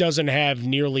doesn't have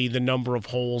nearly the number of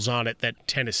holes on it that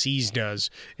Tennessee's does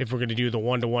if we're going to do the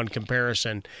one-to-one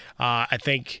comparison. I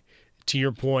think, to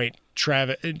your point,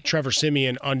 Trevor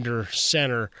Siemian under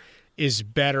center is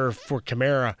better for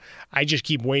Kamara. I just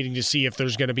keep waiting to see if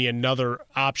there's going to be another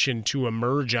option to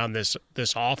emerge on this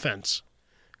offense.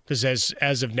 Because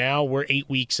as of now, we're 8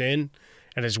 weeks in,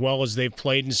 and as well as they've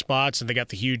played in spots and they got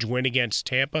the huge win against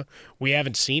Tampa, we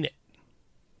haven't seen it.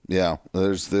 Yeah,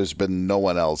 there's been no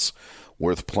one else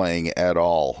worth playing at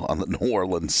all on the New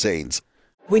Orleans Saints.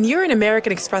 When you're an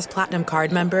American Express Platinum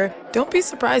Card member, don't be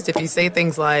surprised if you say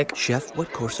things like, Chef,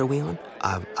 what course are we on?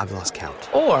 I've lost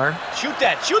count. Or, Shoot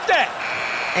that!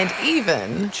 and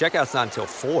even, Checkout's not until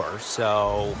 4,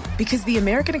 so... Because the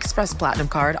American Express Platinum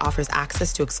Card offers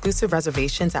access to exclusive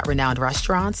reservations at renowned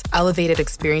restaurants, elevated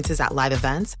experiences at live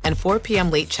events, and 4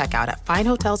 p.m. late checkout at fine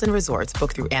hotels and resorts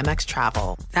booked through Amex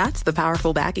Travel. That's the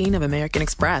powerful backing of American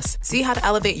Express. See how to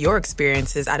elevate your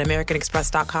experiences at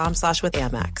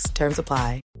americanexpress.com/withAmex. Terms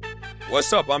apply.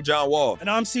 What's up? I'm John Wall. And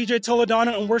I'm CJ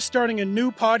Toledano, and we're starting a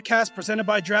new podcast presented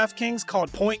by DraftKings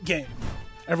called Point Game.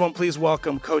 Everyone, please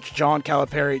welcome Coach John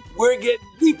Calipari. We're getting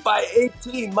beat by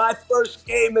 18. My first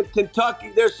game in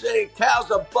Kentucky, they're saying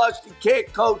Cal's a bust. He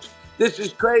can't coach. This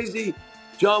is crazy.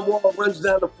 John Wall runs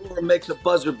down the floor and makes a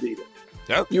buzzer beater.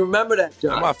 Yep. You remember that,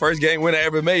 John? That's my first game winner I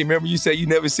ever made. Remember you said you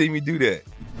never seen me do that.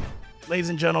 Ladies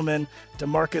and gentlemen,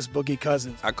 DeMarcus Boogie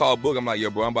Cousins. I called Boog. I'm like, yo,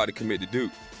 bro, I'm about to commit to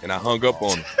Duke. And I hung up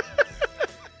on him.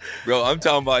 Bro, I'm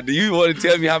talking about, do you want to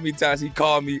tell me how many times he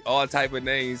called me all type of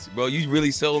names? Bro, you really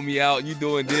sold me out. You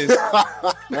doing this.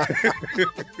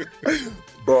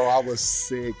 Bro, I was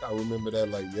sick. I remember that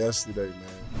like yesterday,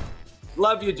 man.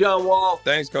 Love you, John Wall.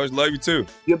 Thanks, Coach. Love you, too.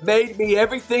 You made me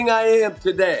everything I am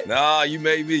today. Nah, you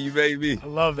made me. I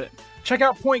love it. Check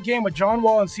out Point Game with John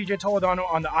Wall and CJ Toledano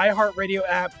on the iHeartRadio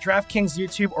app, DraftKings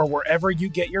YouTube, or wherever you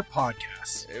get your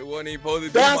podcasts. It wasn't even supposed to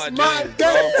be That's my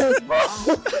game, bro.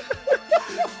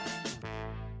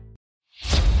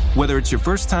 Whether it's your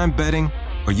first time betting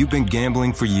or you've been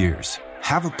gambling for years,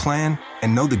 have a plan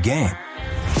and know the game.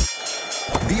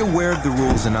 Be aware of the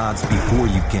rules and odds before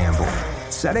you gamble.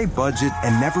 Set a budget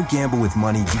and never gamble with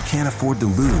money you can't afford to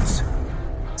lose.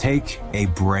 Take a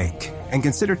break and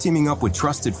consider teaming up with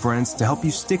trusted friends to help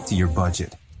you stick to your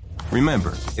budget.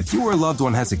 Remember, if you or a loved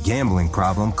one has a gambling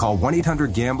problem, call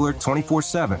 1-800-GAMBLER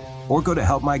 24/7 or go to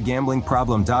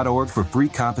helpmygamblingproblem.org for free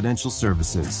confidential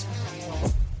services.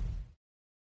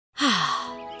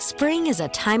 Spring is a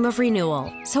time of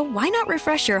renewal, so why not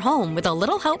refresh your home with a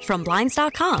little help from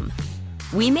Blinds.com?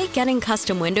 We make getting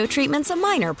custom window treatments a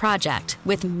minor project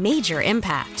with major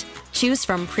impact. Choose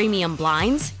from premium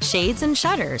blinds, shades, and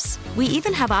shutters. We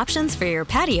even have options for your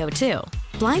patio, too.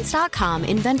 Blinds.com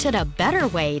invented a better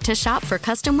way to shop for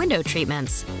custom window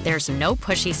treatments. There's no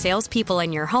pushy salespeople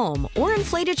in your home or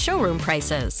inflated showroom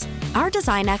prices. Our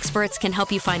design experts can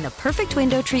help you find the perfect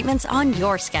window treatments on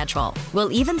your schedule.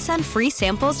 We'll even send free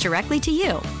samples directly to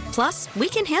you. Plus, we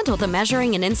can handle the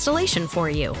measuring and installation for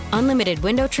you. Unlimited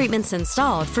window treatments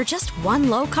installed for just one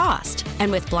low cost. And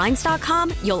with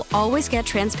Blinds.com, you'll always get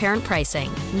transparent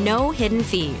pricing. No hidden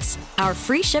fees. Our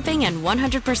free shipping and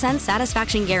 100%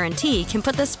 satisfaction guarantee can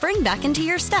put the spring back into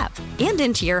your step and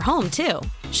into your home, too.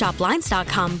 Shop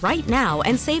Blinds.com right now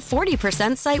and save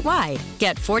 40% site-wide.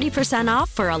 Get 40% off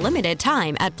for a limited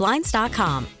time at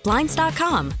Blinds.com.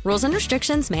 Blinds.com. Rules and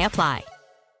restrictions may apply.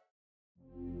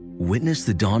 Witness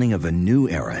the dawning of a new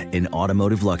era in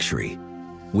automotive luxury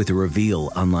with a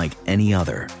reveal unlike any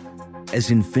other as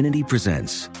Infiniti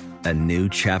presents a new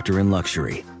chapter in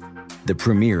luxury, the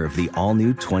premiere of the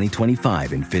all-new 2025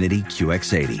 Infiniti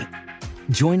QX80.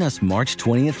 Join us March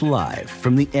 20th live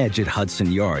from the Edge at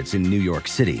Hudson Yards in New York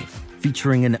City,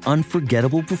 featuring an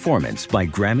unforgettable performance by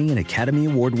Grammy and Academy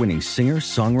Award-winning singer,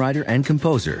 songwriter, and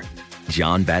composer,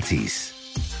 Jon Batiste.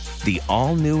 The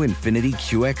all-new Infiniti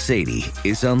QX80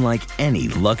 is unlike any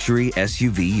luxury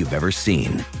SUV you've ever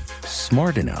seen.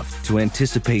 Smart enough to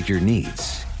anticipate your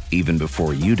needs, even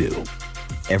before you do.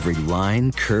 Every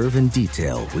line, curve, and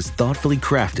detail was thoughtfully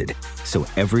crafted, so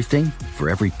everything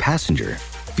for every passenger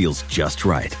feels just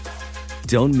right.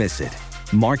 Don't miss it.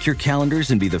 Mark your calendars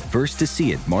and be the first to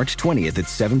see it March 20th at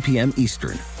 7 p.m.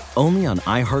 Eastern, only on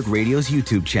iHeartRadio's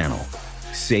YouTube channel.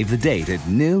 Save the date at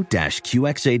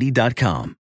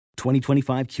new-QX80.com.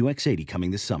 2025 QX80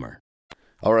 coming this summer.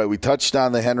 All right, we touched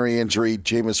on the Henry injury.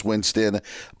 Jameis Winston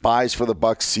buys for the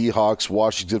Bucs, Seahawks,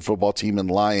 Washington football team,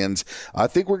 and Lions. I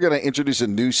think we're going to introduce a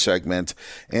new segment,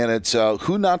 and it's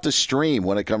who not to stream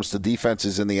when it comes to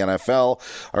defenses in the NFL.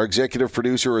 Our executive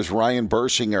producer is Ryan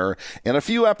Bershinger. And a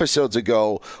few episodes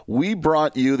ago, we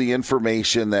brought you the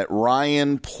information that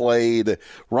Ryan played.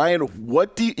 Ryan,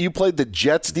 you played the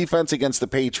Jets defense against the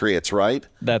Patriots, right?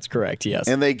 That's correct, yes.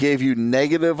 And they gave you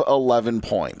negative 11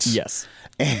 points. Yes.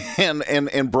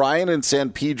 And Brian in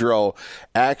San Pedro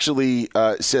actually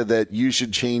said that you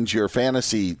should change your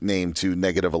fantasy name to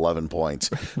negative 11 points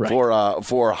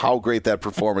for how great that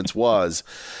performance was.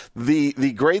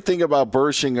 The great thing about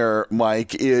Bershinger,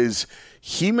 Mike, is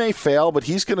he may fail, but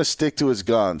he's going to stick to his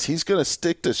guns. He's going to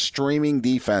stick to streaming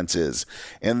defenses,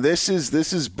 and this is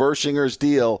Bershinger's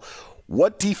deal.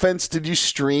 What defense did you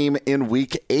stream in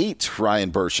Week 8,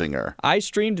 Ryan Bershinger? I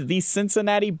streamed the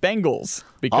Cincinnati Bengals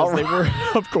because they were,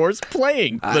 of course,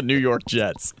 playing the New York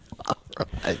Jets.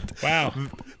 Right. Wow.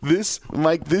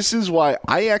 Mike, this is why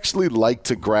I actually like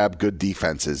to grab good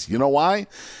defenses. You know why?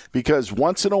 Because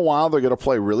once in a while they're going to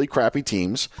play really crappy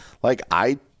teams. Like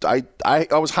I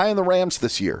was high on the Rams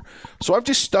this year. So I've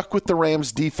just stuck with the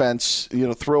Rams defense,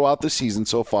 throughout the season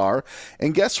so far.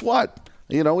 And guess what?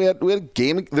 We had a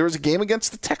game. There was a game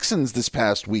against the Texans this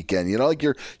past weekend.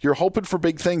 You're hoping for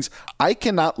big things. I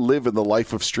cannot live in the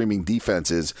life of streaming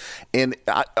defenses, and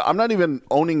I'm not even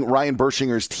owning Ryan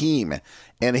Bershinger's team.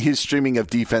 And his streaming of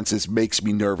defenses makes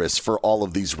me nervous for all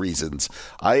of these reasons.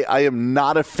 I am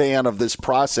not a fan of this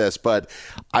process, but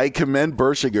I commend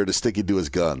Bershinger to sticking to his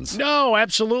guns. No,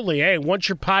 absolutely. Hey, once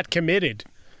you're pot committed.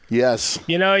 Yes.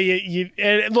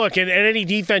 And look, at any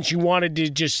defense you wanted to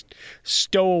just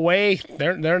stow away,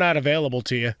 they're not available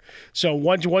to you. So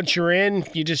once you're in,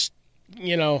 you just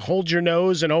hold your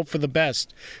nose and hope for the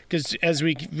best. Because as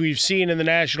we've seen in the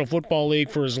National Football League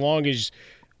for as long as,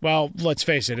 well, let's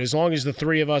face it, as long as the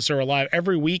three of us are alive,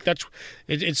 every week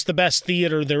it's the best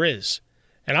theater there is.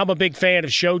 And I'm a big fan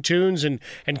of show tunes and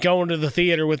going to the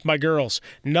theater with my girls.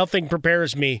 Nothing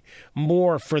prepares me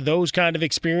more for those kind of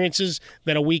experiences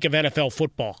than a week of NFL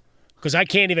football, because I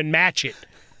can't even match it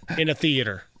in a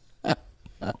theater.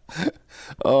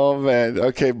 Oh, man.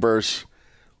 Okay, Bersh.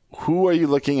 Who are you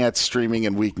looking at streaming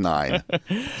in Week 9?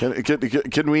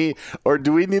 Can we, or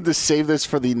do we need to save this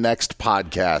for the next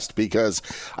podcast? Because,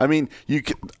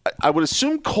 I would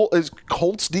assume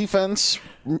Colts defense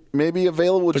maybe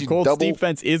available. The Colts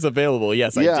defense is available.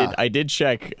 Yes, yeah. I did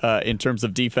check in terms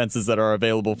of defenses that are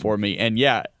available for me, and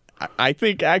yeah. I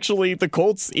think actually the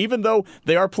Colts, even though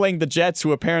they are playing the Jets,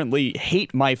 who apparently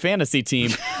hate my fantasy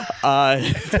team,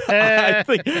 I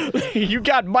think you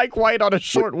got Mike White on a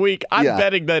short week. I'm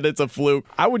betting that it's a fluke.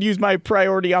 I would use my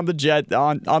priority on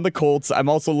the on the Colts. I'm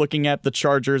also looking at the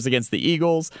Chargers against the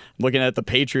Eagles, looking at the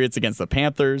Patriots against the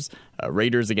Panthers,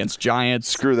 Raiders against Giants.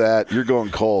 Screw that. You're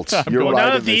going Colts. Now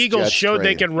that the Eagles showed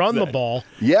they can run the ball.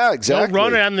 Yeah, exactly. They'll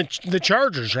run it on the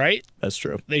Chargers, right? That's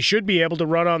true. They should be able to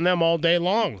run on them all day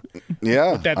long.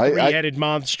 Yeah. With that three-headed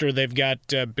monster they've got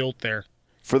built there.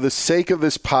 For the sake of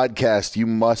this podcast, you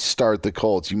must start the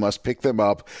Colts. You must pick them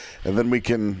up, and then we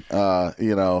can,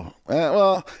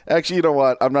 well, actually, you know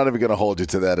what? I'm not even going to hold you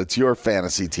to that. It's your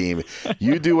fantasy team.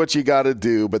 You do what you got to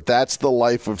do, but that's the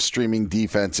life of streaming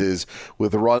defenses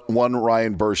with one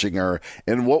Ryan Bershinger.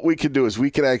 And what we can do is we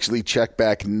can actually check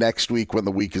back next week when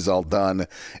the week is all done,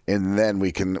 and then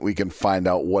we can find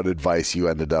out what advice you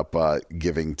ended up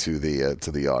giving to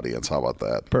the audience. How about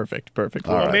that? Perfect.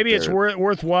 Well, right, maybe it's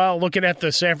worthwhile looking at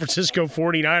the San Francisco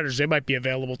 49ers. They might be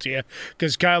available to you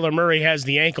because Kyler Murray has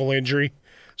the ankle injury.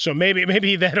 So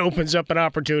maybe that opens up an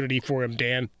opportunity for him,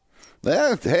 Dan.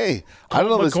 Yeah, hey, I don't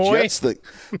know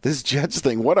this Jets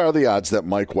thing. What are the odds that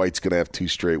Mike White's going to have 2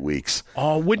 straight weeks?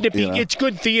 Oh, wouldn't it be? It's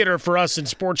good theater for us in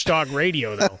Sports Talk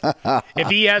Radio, though. If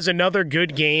he has another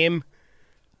good game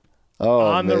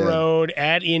on the road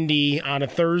at Indy on a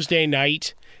Thursday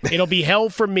night, it'll be hell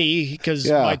for me because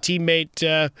my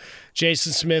teammate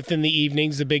Jason Smith in the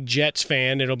evenings, the big Jets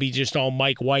fan, it'll be just all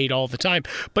Mike White all the time.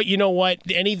 But you know what?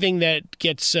 Anything that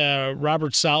gets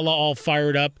Robert Saleh all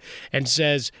fired up and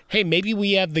says, hey, maybe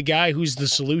we have the guy who's the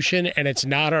solution and it's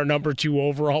not our number 2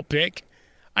 overall pick,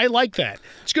 I like that.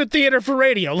 It's good theater for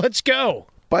radio. Let's go.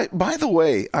 By the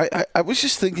way, I was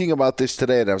just thinking about this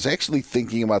today, and I was actually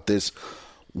thinking about this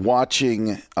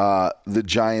watching the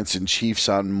Giants and Chiefs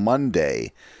on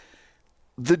Monday.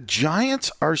 The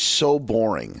Giants are so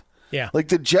boring. Yeah. Like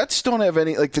the Jets don't have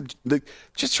any, like the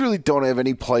Jets really don't have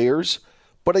any players,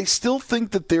 but I still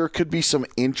think that there could be some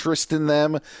interest in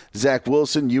them. Zach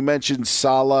Wilson, you mentioned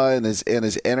Saleh and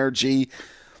his energy.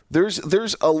 There's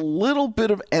a little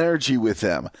bit of energy with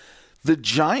them. The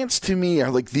Giants to me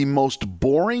are like the most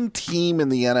boring team in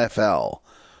the NFL.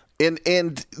 And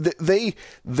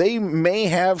they may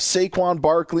have Saquon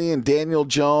Barkley and Daniel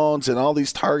Jones and all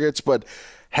these targets, but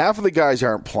half of the guys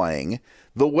aren't playing.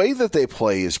 The way that they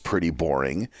play is pretty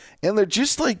boring, and they're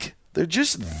just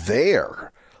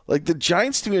there. Like, the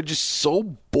Giants to me are just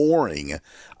so boring.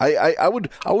 I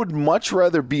would much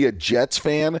rather be a Jets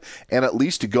fan and at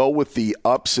least go with the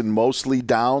ups and mostly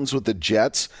downs with the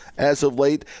Jets as of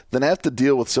late than have to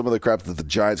deal with some of the crap that the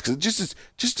Giants, because it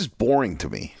just is boring to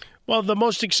me. Well, the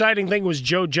most exciting thing was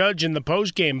Joe Judge in the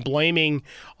postgame blaming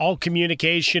all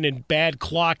communication and bad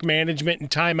clock management and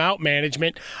timeout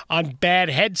management on bad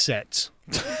headsets.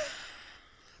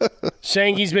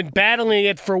 Saying he's been battling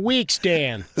it for weeks,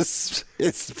 Dan. That's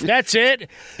it.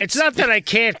 It's not that I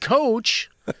can't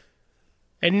coach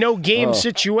and know game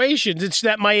situations. It's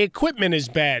that my equipment is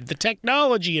bad, the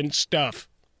technology and stuff.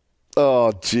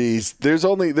 Oh, geez. There's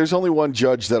only one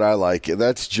judge that I like, and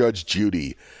that's Judge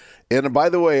Judy. And by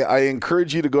the way, I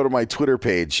encourage you to go to my Twitter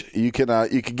page. You can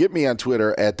get me on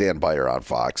Twitter at Dan Beyer on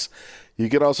Fox. You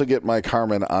can also get Mike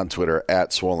Harmon on Twitter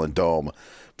at Swollen Dome.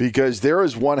 Because there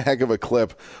is one heck of a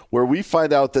clip where we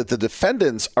find out that the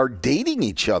defendants are dating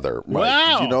each other. Mike.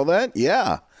 Wow. Did you know that?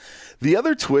 Yeah. The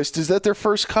other twist is that they're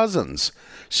first cousins.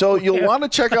 So you'll want to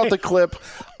check out the clip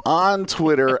on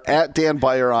Twitter at Dan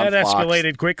Beyer on Fox. That Fox.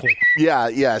 escalated quickly. Yeah,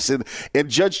 yes. And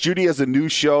Judge Judy has a new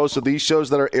show, so these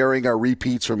shows that are airing are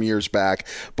repeats from years back.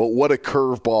 But what a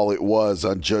curveball it was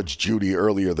on Judge Judy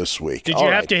earlier this week. Did you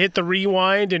have to hit the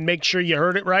rewind and make sure you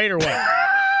heard it right or what?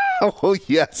 Oh,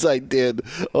 yes, I did.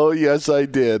 I was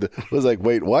like,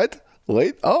 wait, what?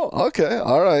 Wait? Oh, okay.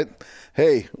 All right.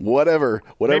 Hey, whatever.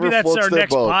 Maybe that's floats our their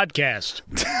next boat. podcast.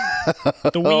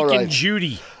 The Week in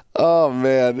Judy. Oh,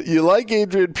 man. You like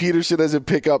Adrian Peterson as a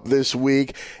pickup this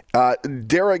week.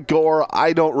 Derek Gore,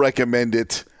 I don't recommend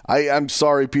it. I'm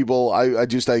sorry, people. I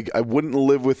wouldn't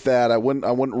live with that. I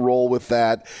wouldn't roll with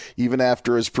that, even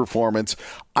after his performance.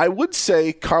 I would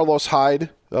say Carlos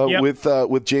Hyde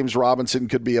with James Robinson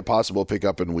could be a possible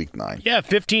pickup in Week 9. Yeah,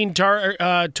 15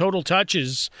 total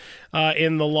touches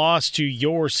in the loss to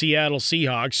your Seattle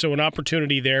Seahawks, so an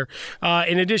opportunity there.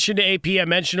 In addition to AP, I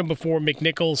mentioned him before,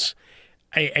 McNichols.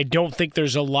 I don't think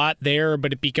there's a lot there,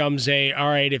 but it becomes all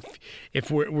right,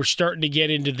 if we're starting to get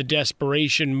into the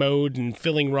desperation mode and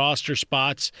filling roster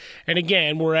spots, and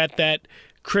again, we're at that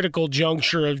critical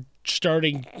juncture of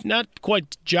starting, not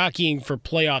quite jockeying for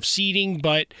playoff seeding,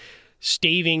 but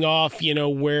staving off,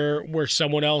 where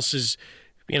someone else is,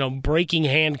 breaking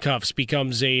handcuffs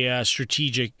becomes a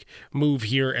strategic move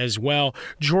here as well.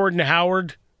 Jordan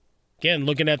Howard, again,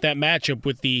 looking at that matchup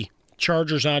with the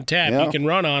Chargers on tap. Yeah. You can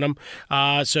run on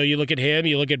them. So you look at him,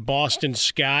 you look at Boston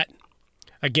Scott,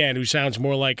 again, who sounds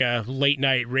more like a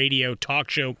late-night radio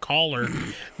talk show caller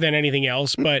than anything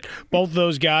else. But both of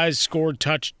those guys scored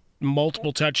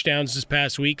multiple touchdowns this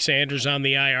past week. Sanders on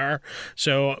the IR.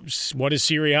 So what does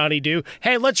Sirianni do?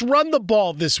 Hey, let's run the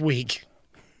ball this week.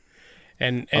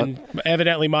 And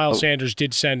evidently Miles Sanders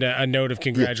did send a note of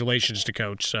congratulations to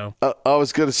Coach. So I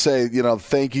was going to say,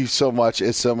 thank you so much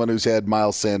as someone who's had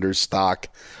Miles Sanders stock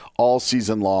all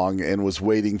season long and was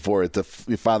waiting for it to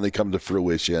finally come to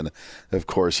fruition. Of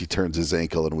course, he turns his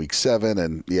ankle in Week 7,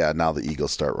 and now the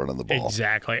Eagles start running the ball.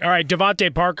 Exactly. All right,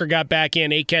 Devontae Parker got back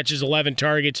in, 8 catches, 11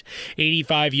 targets,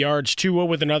 85 yards. Tua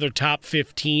with another top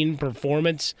 15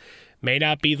 performance. May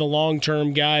not be the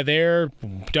long-term guy there.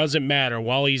 Doesn't matter.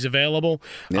 While he's available,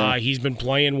 he's been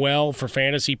playing well for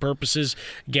fantasy purposes,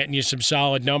 getting you some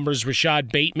solid numbers.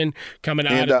 Rashad Bateman coming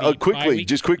out of the quickly.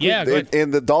 Yeah,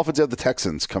 and the Dolphins have the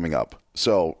Texans coming up,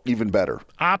 so even better.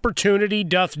 Opportunity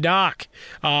doth knock.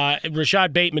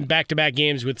 Rashad Bateman back-to-back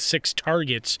games with 6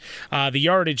 targets. The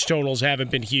yardage totals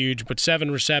haven't been huge, but 7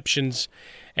 receptions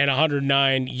and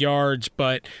 109 yards,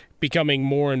 but becoming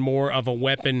more and more of a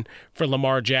weapon for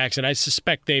Lamar Jackson. I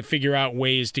suspect they figure out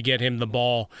ways to get him the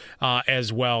ball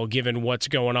as well, given what's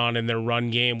going on in their run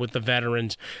game with the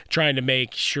veterans, trying to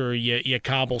make sure you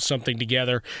cobble something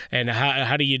together. And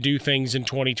how do you do things in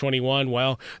 2021?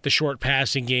 Well, the short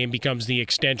passing game becomes the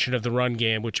extension of the run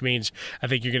game, which means I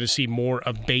think you're going to see more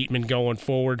of Bateman going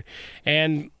forward.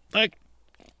 And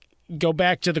go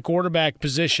back to the quarterback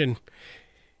position.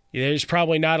 There's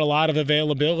probably not a lot of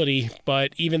availability,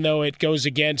 but even though it goes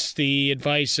against the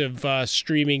advice of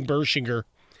streaming Bershinger,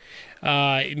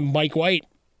 Mike White,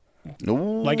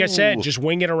 like I said, just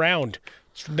wing it around.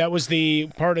 That was the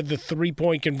part of the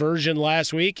 3-point conversion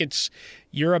last week.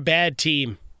 You're a bad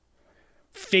team.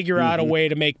 Figure out a way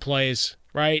to make plays,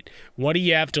 right? What do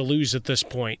you have to lose at this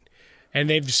point? And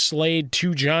they've slayed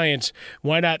 2 giants.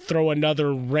 Why not throw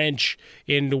another wrench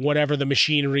into whatever the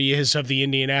machinery is of the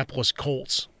Indianapolis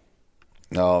Colts?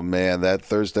 Oh, man, that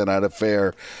Thursday night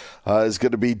affair is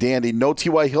going to be dandy. No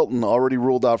T.Y. Hilton already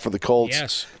ruled out for the Colts.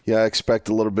 Yes. Yeah, I expect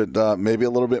a little bit, maybe a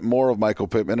little bit more of Michael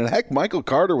Pittman. And, heck, Michael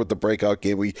Carter with the breakout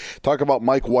game. We talk about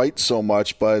Mike White so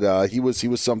much, but he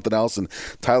was something else. And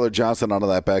Tyler Johnson out of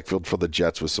that backfield for the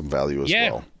Jets with some value as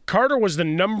well. Carter was the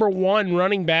number 1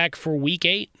 running back for Week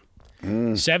 8.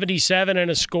 77 and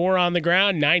a score on the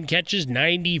ground, 9 catches,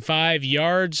 95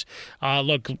 yards.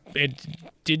 Look, it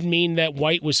didn't mean that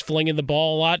White was flinging the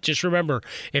ball a lot. Just remember,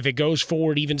 if it goes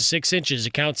forward even 6 inches,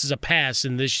 it counts as a pass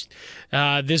in this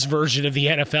version of the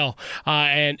NFL.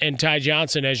 And Ty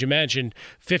Johnson, as you mentioned,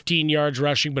 15 yards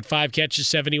rushing, but 5 catches,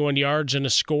 71 yards, and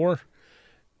a score.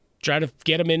 Try to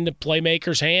get them into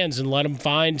playmakers' hands and let them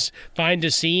find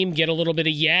a seam, get a little bit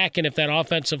of yak, and if that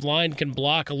offensive line can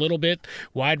block a little bit,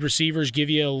 wide receivers give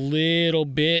you a little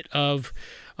bit of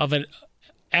an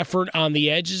effort on the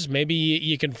edges. Maybe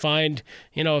you can find,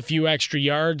 a few extra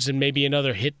yards and maybe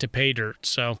another hit to pay dirt.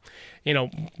 So,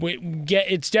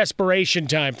 it's desperation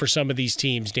time for some of these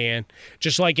teams, Dan,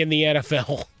 just like in the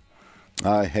NFL.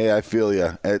 Hey, I feel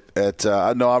you. I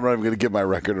know I'm not even going to give my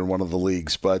record in one of the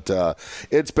leagues, but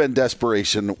it's been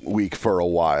desperation week for a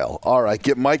while. All right,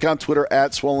 get Mike on Twitter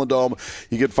at Swollen Dome.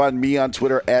 You can find me on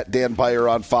Twitter at Dan Beyer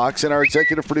on Fox, and our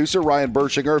executive producer Ryan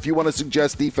Bershinger. If you want to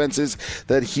suggest defenses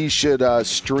that he should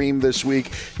stream this week,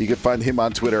 you can find him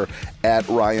on Twitter at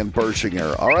Ryan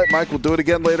Bershinger. All right, Mike, we'll do it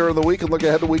again later in the week and look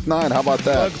ahead to Week 9. How about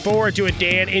that? Look forward to it,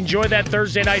 Dan. Enjoy that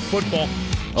Thursday night football.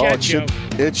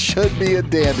 It should be a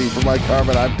dandy. For Mike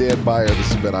Harmon, I'm Dan Beyer.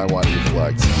 This has been I Want You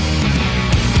Flex.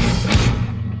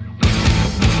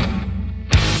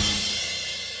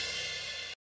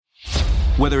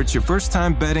 Whether it's your first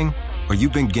time betting or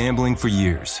you've been gambling for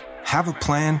years, have a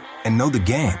plan and know the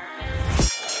game.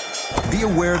 Be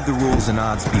aware of the rules and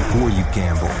odds before you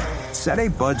gamble. Set a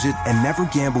budget and never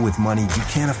gamble with money you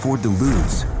can't afford to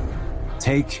lose.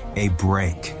 Take a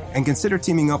break and consider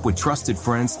teaming up with trusted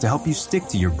friends to help you stick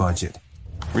to your budget.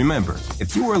 Remember,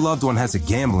 if you or a loved one has a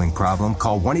gambling problem,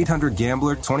 call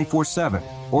 1-800-GAMBLER 24/7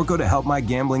 or go to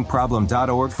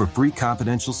helpmygamblingproblem.org for free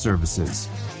confidential services.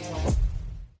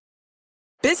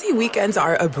 Busy weekends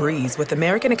are a breeze with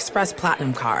American Express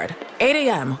Platinum Card. 8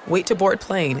 a.m., wait to board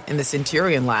plane in the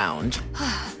Centurion Lounge.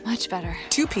 Much better.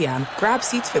 2 p.m., grab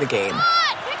seats for the game.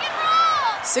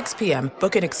 6 p.m.,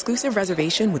 book an exclusive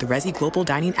reservation with Resi Global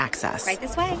Dining Access. Right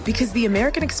this way. Because the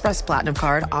American Express Platinum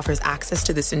Card offers access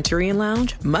to the Centurion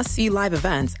Lounge, must-see live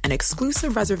events, and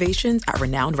exclusive reservations at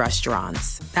renowned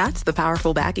restaurants. That's the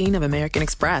powerful backing of American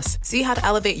Express. See how to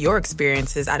elevate your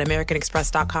experiences at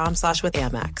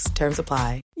americanexpress.com/withAmex. Terms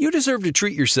apply. You deserve to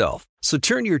treat yourself. So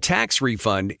turn your tax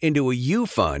refund into a U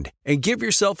fund and give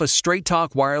yourself a Straight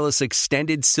Talk Wireless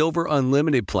Extended Silver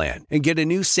Unlimited plan and get a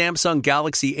new Samsung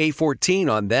Galaxy A14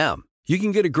 on them. You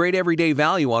can get a great everyday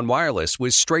value on wireless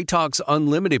with Straight Talk's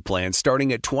Unlimited plan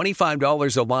starting at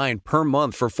 $25 a line per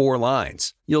month for 4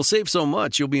 lines. You'll save so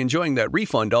much you'll be enjoying that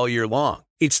refund all year long.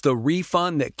 It's the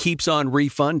refund that keeps on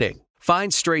refunding.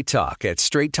 Find Straight Talk at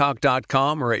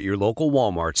straighttalk.com or at your local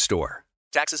Walmart store.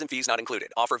 Taxes and fees not included.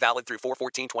 Offer valid through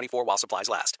 4/14/24 while supplies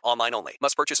last. Online only.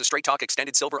 Must purchase a Straight Talk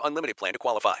Extended Silver Unlimited plan to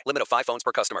qualify. Limit of 5 phones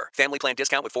per customer. Family plan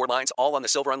discount with 4 lines, all on the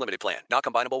Silver Unlimited plan. Not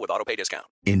combinable with autopay discount.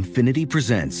 Infiniti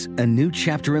presents a new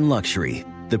chapter in luxury.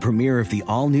 The premiere of the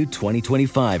all-new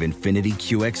 2025 Infiniti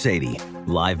QX80.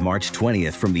 Live March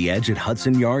 20th from the Edge at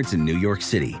Hudson Yards in New York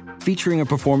City. Featuring a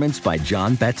performance by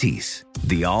John Batiste.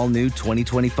 The all-new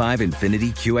 2025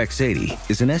 Infiniti QX80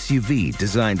 is an SUV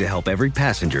designed to help every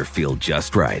passenger feel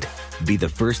just right. Be the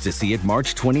first to see it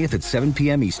March 20th at 7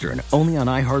 p.m. Eastern, only on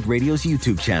iHeartRadio's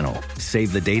YouTube channel.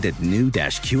 Save the date at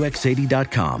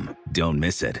new-QX80.com. Don't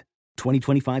miss it.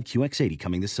 2025 QX80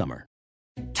 coming this summer.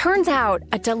 Turns out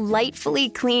a delightfully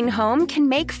clean home can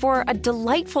make for a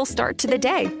delightful start to the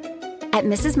day. At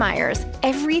Mrs. Meyer's,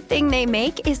 everything they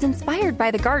make is inspired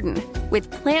by the garden.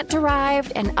 With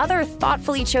plant-derived and other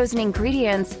thoughtfully chosen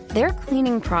ingredients, their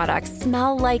cleaning products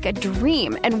smell like a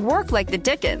dream and work like the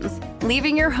Dickens,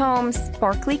 leaving your home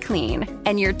sparkly clean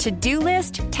and your to-do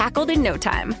list tackled in no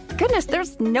time. Goodness,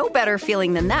 there's no better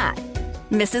feeling than that.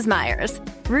 Mrs. Meyer's,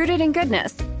 rooted in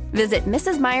goodness. Visit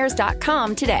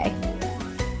mrsmeyers.com today.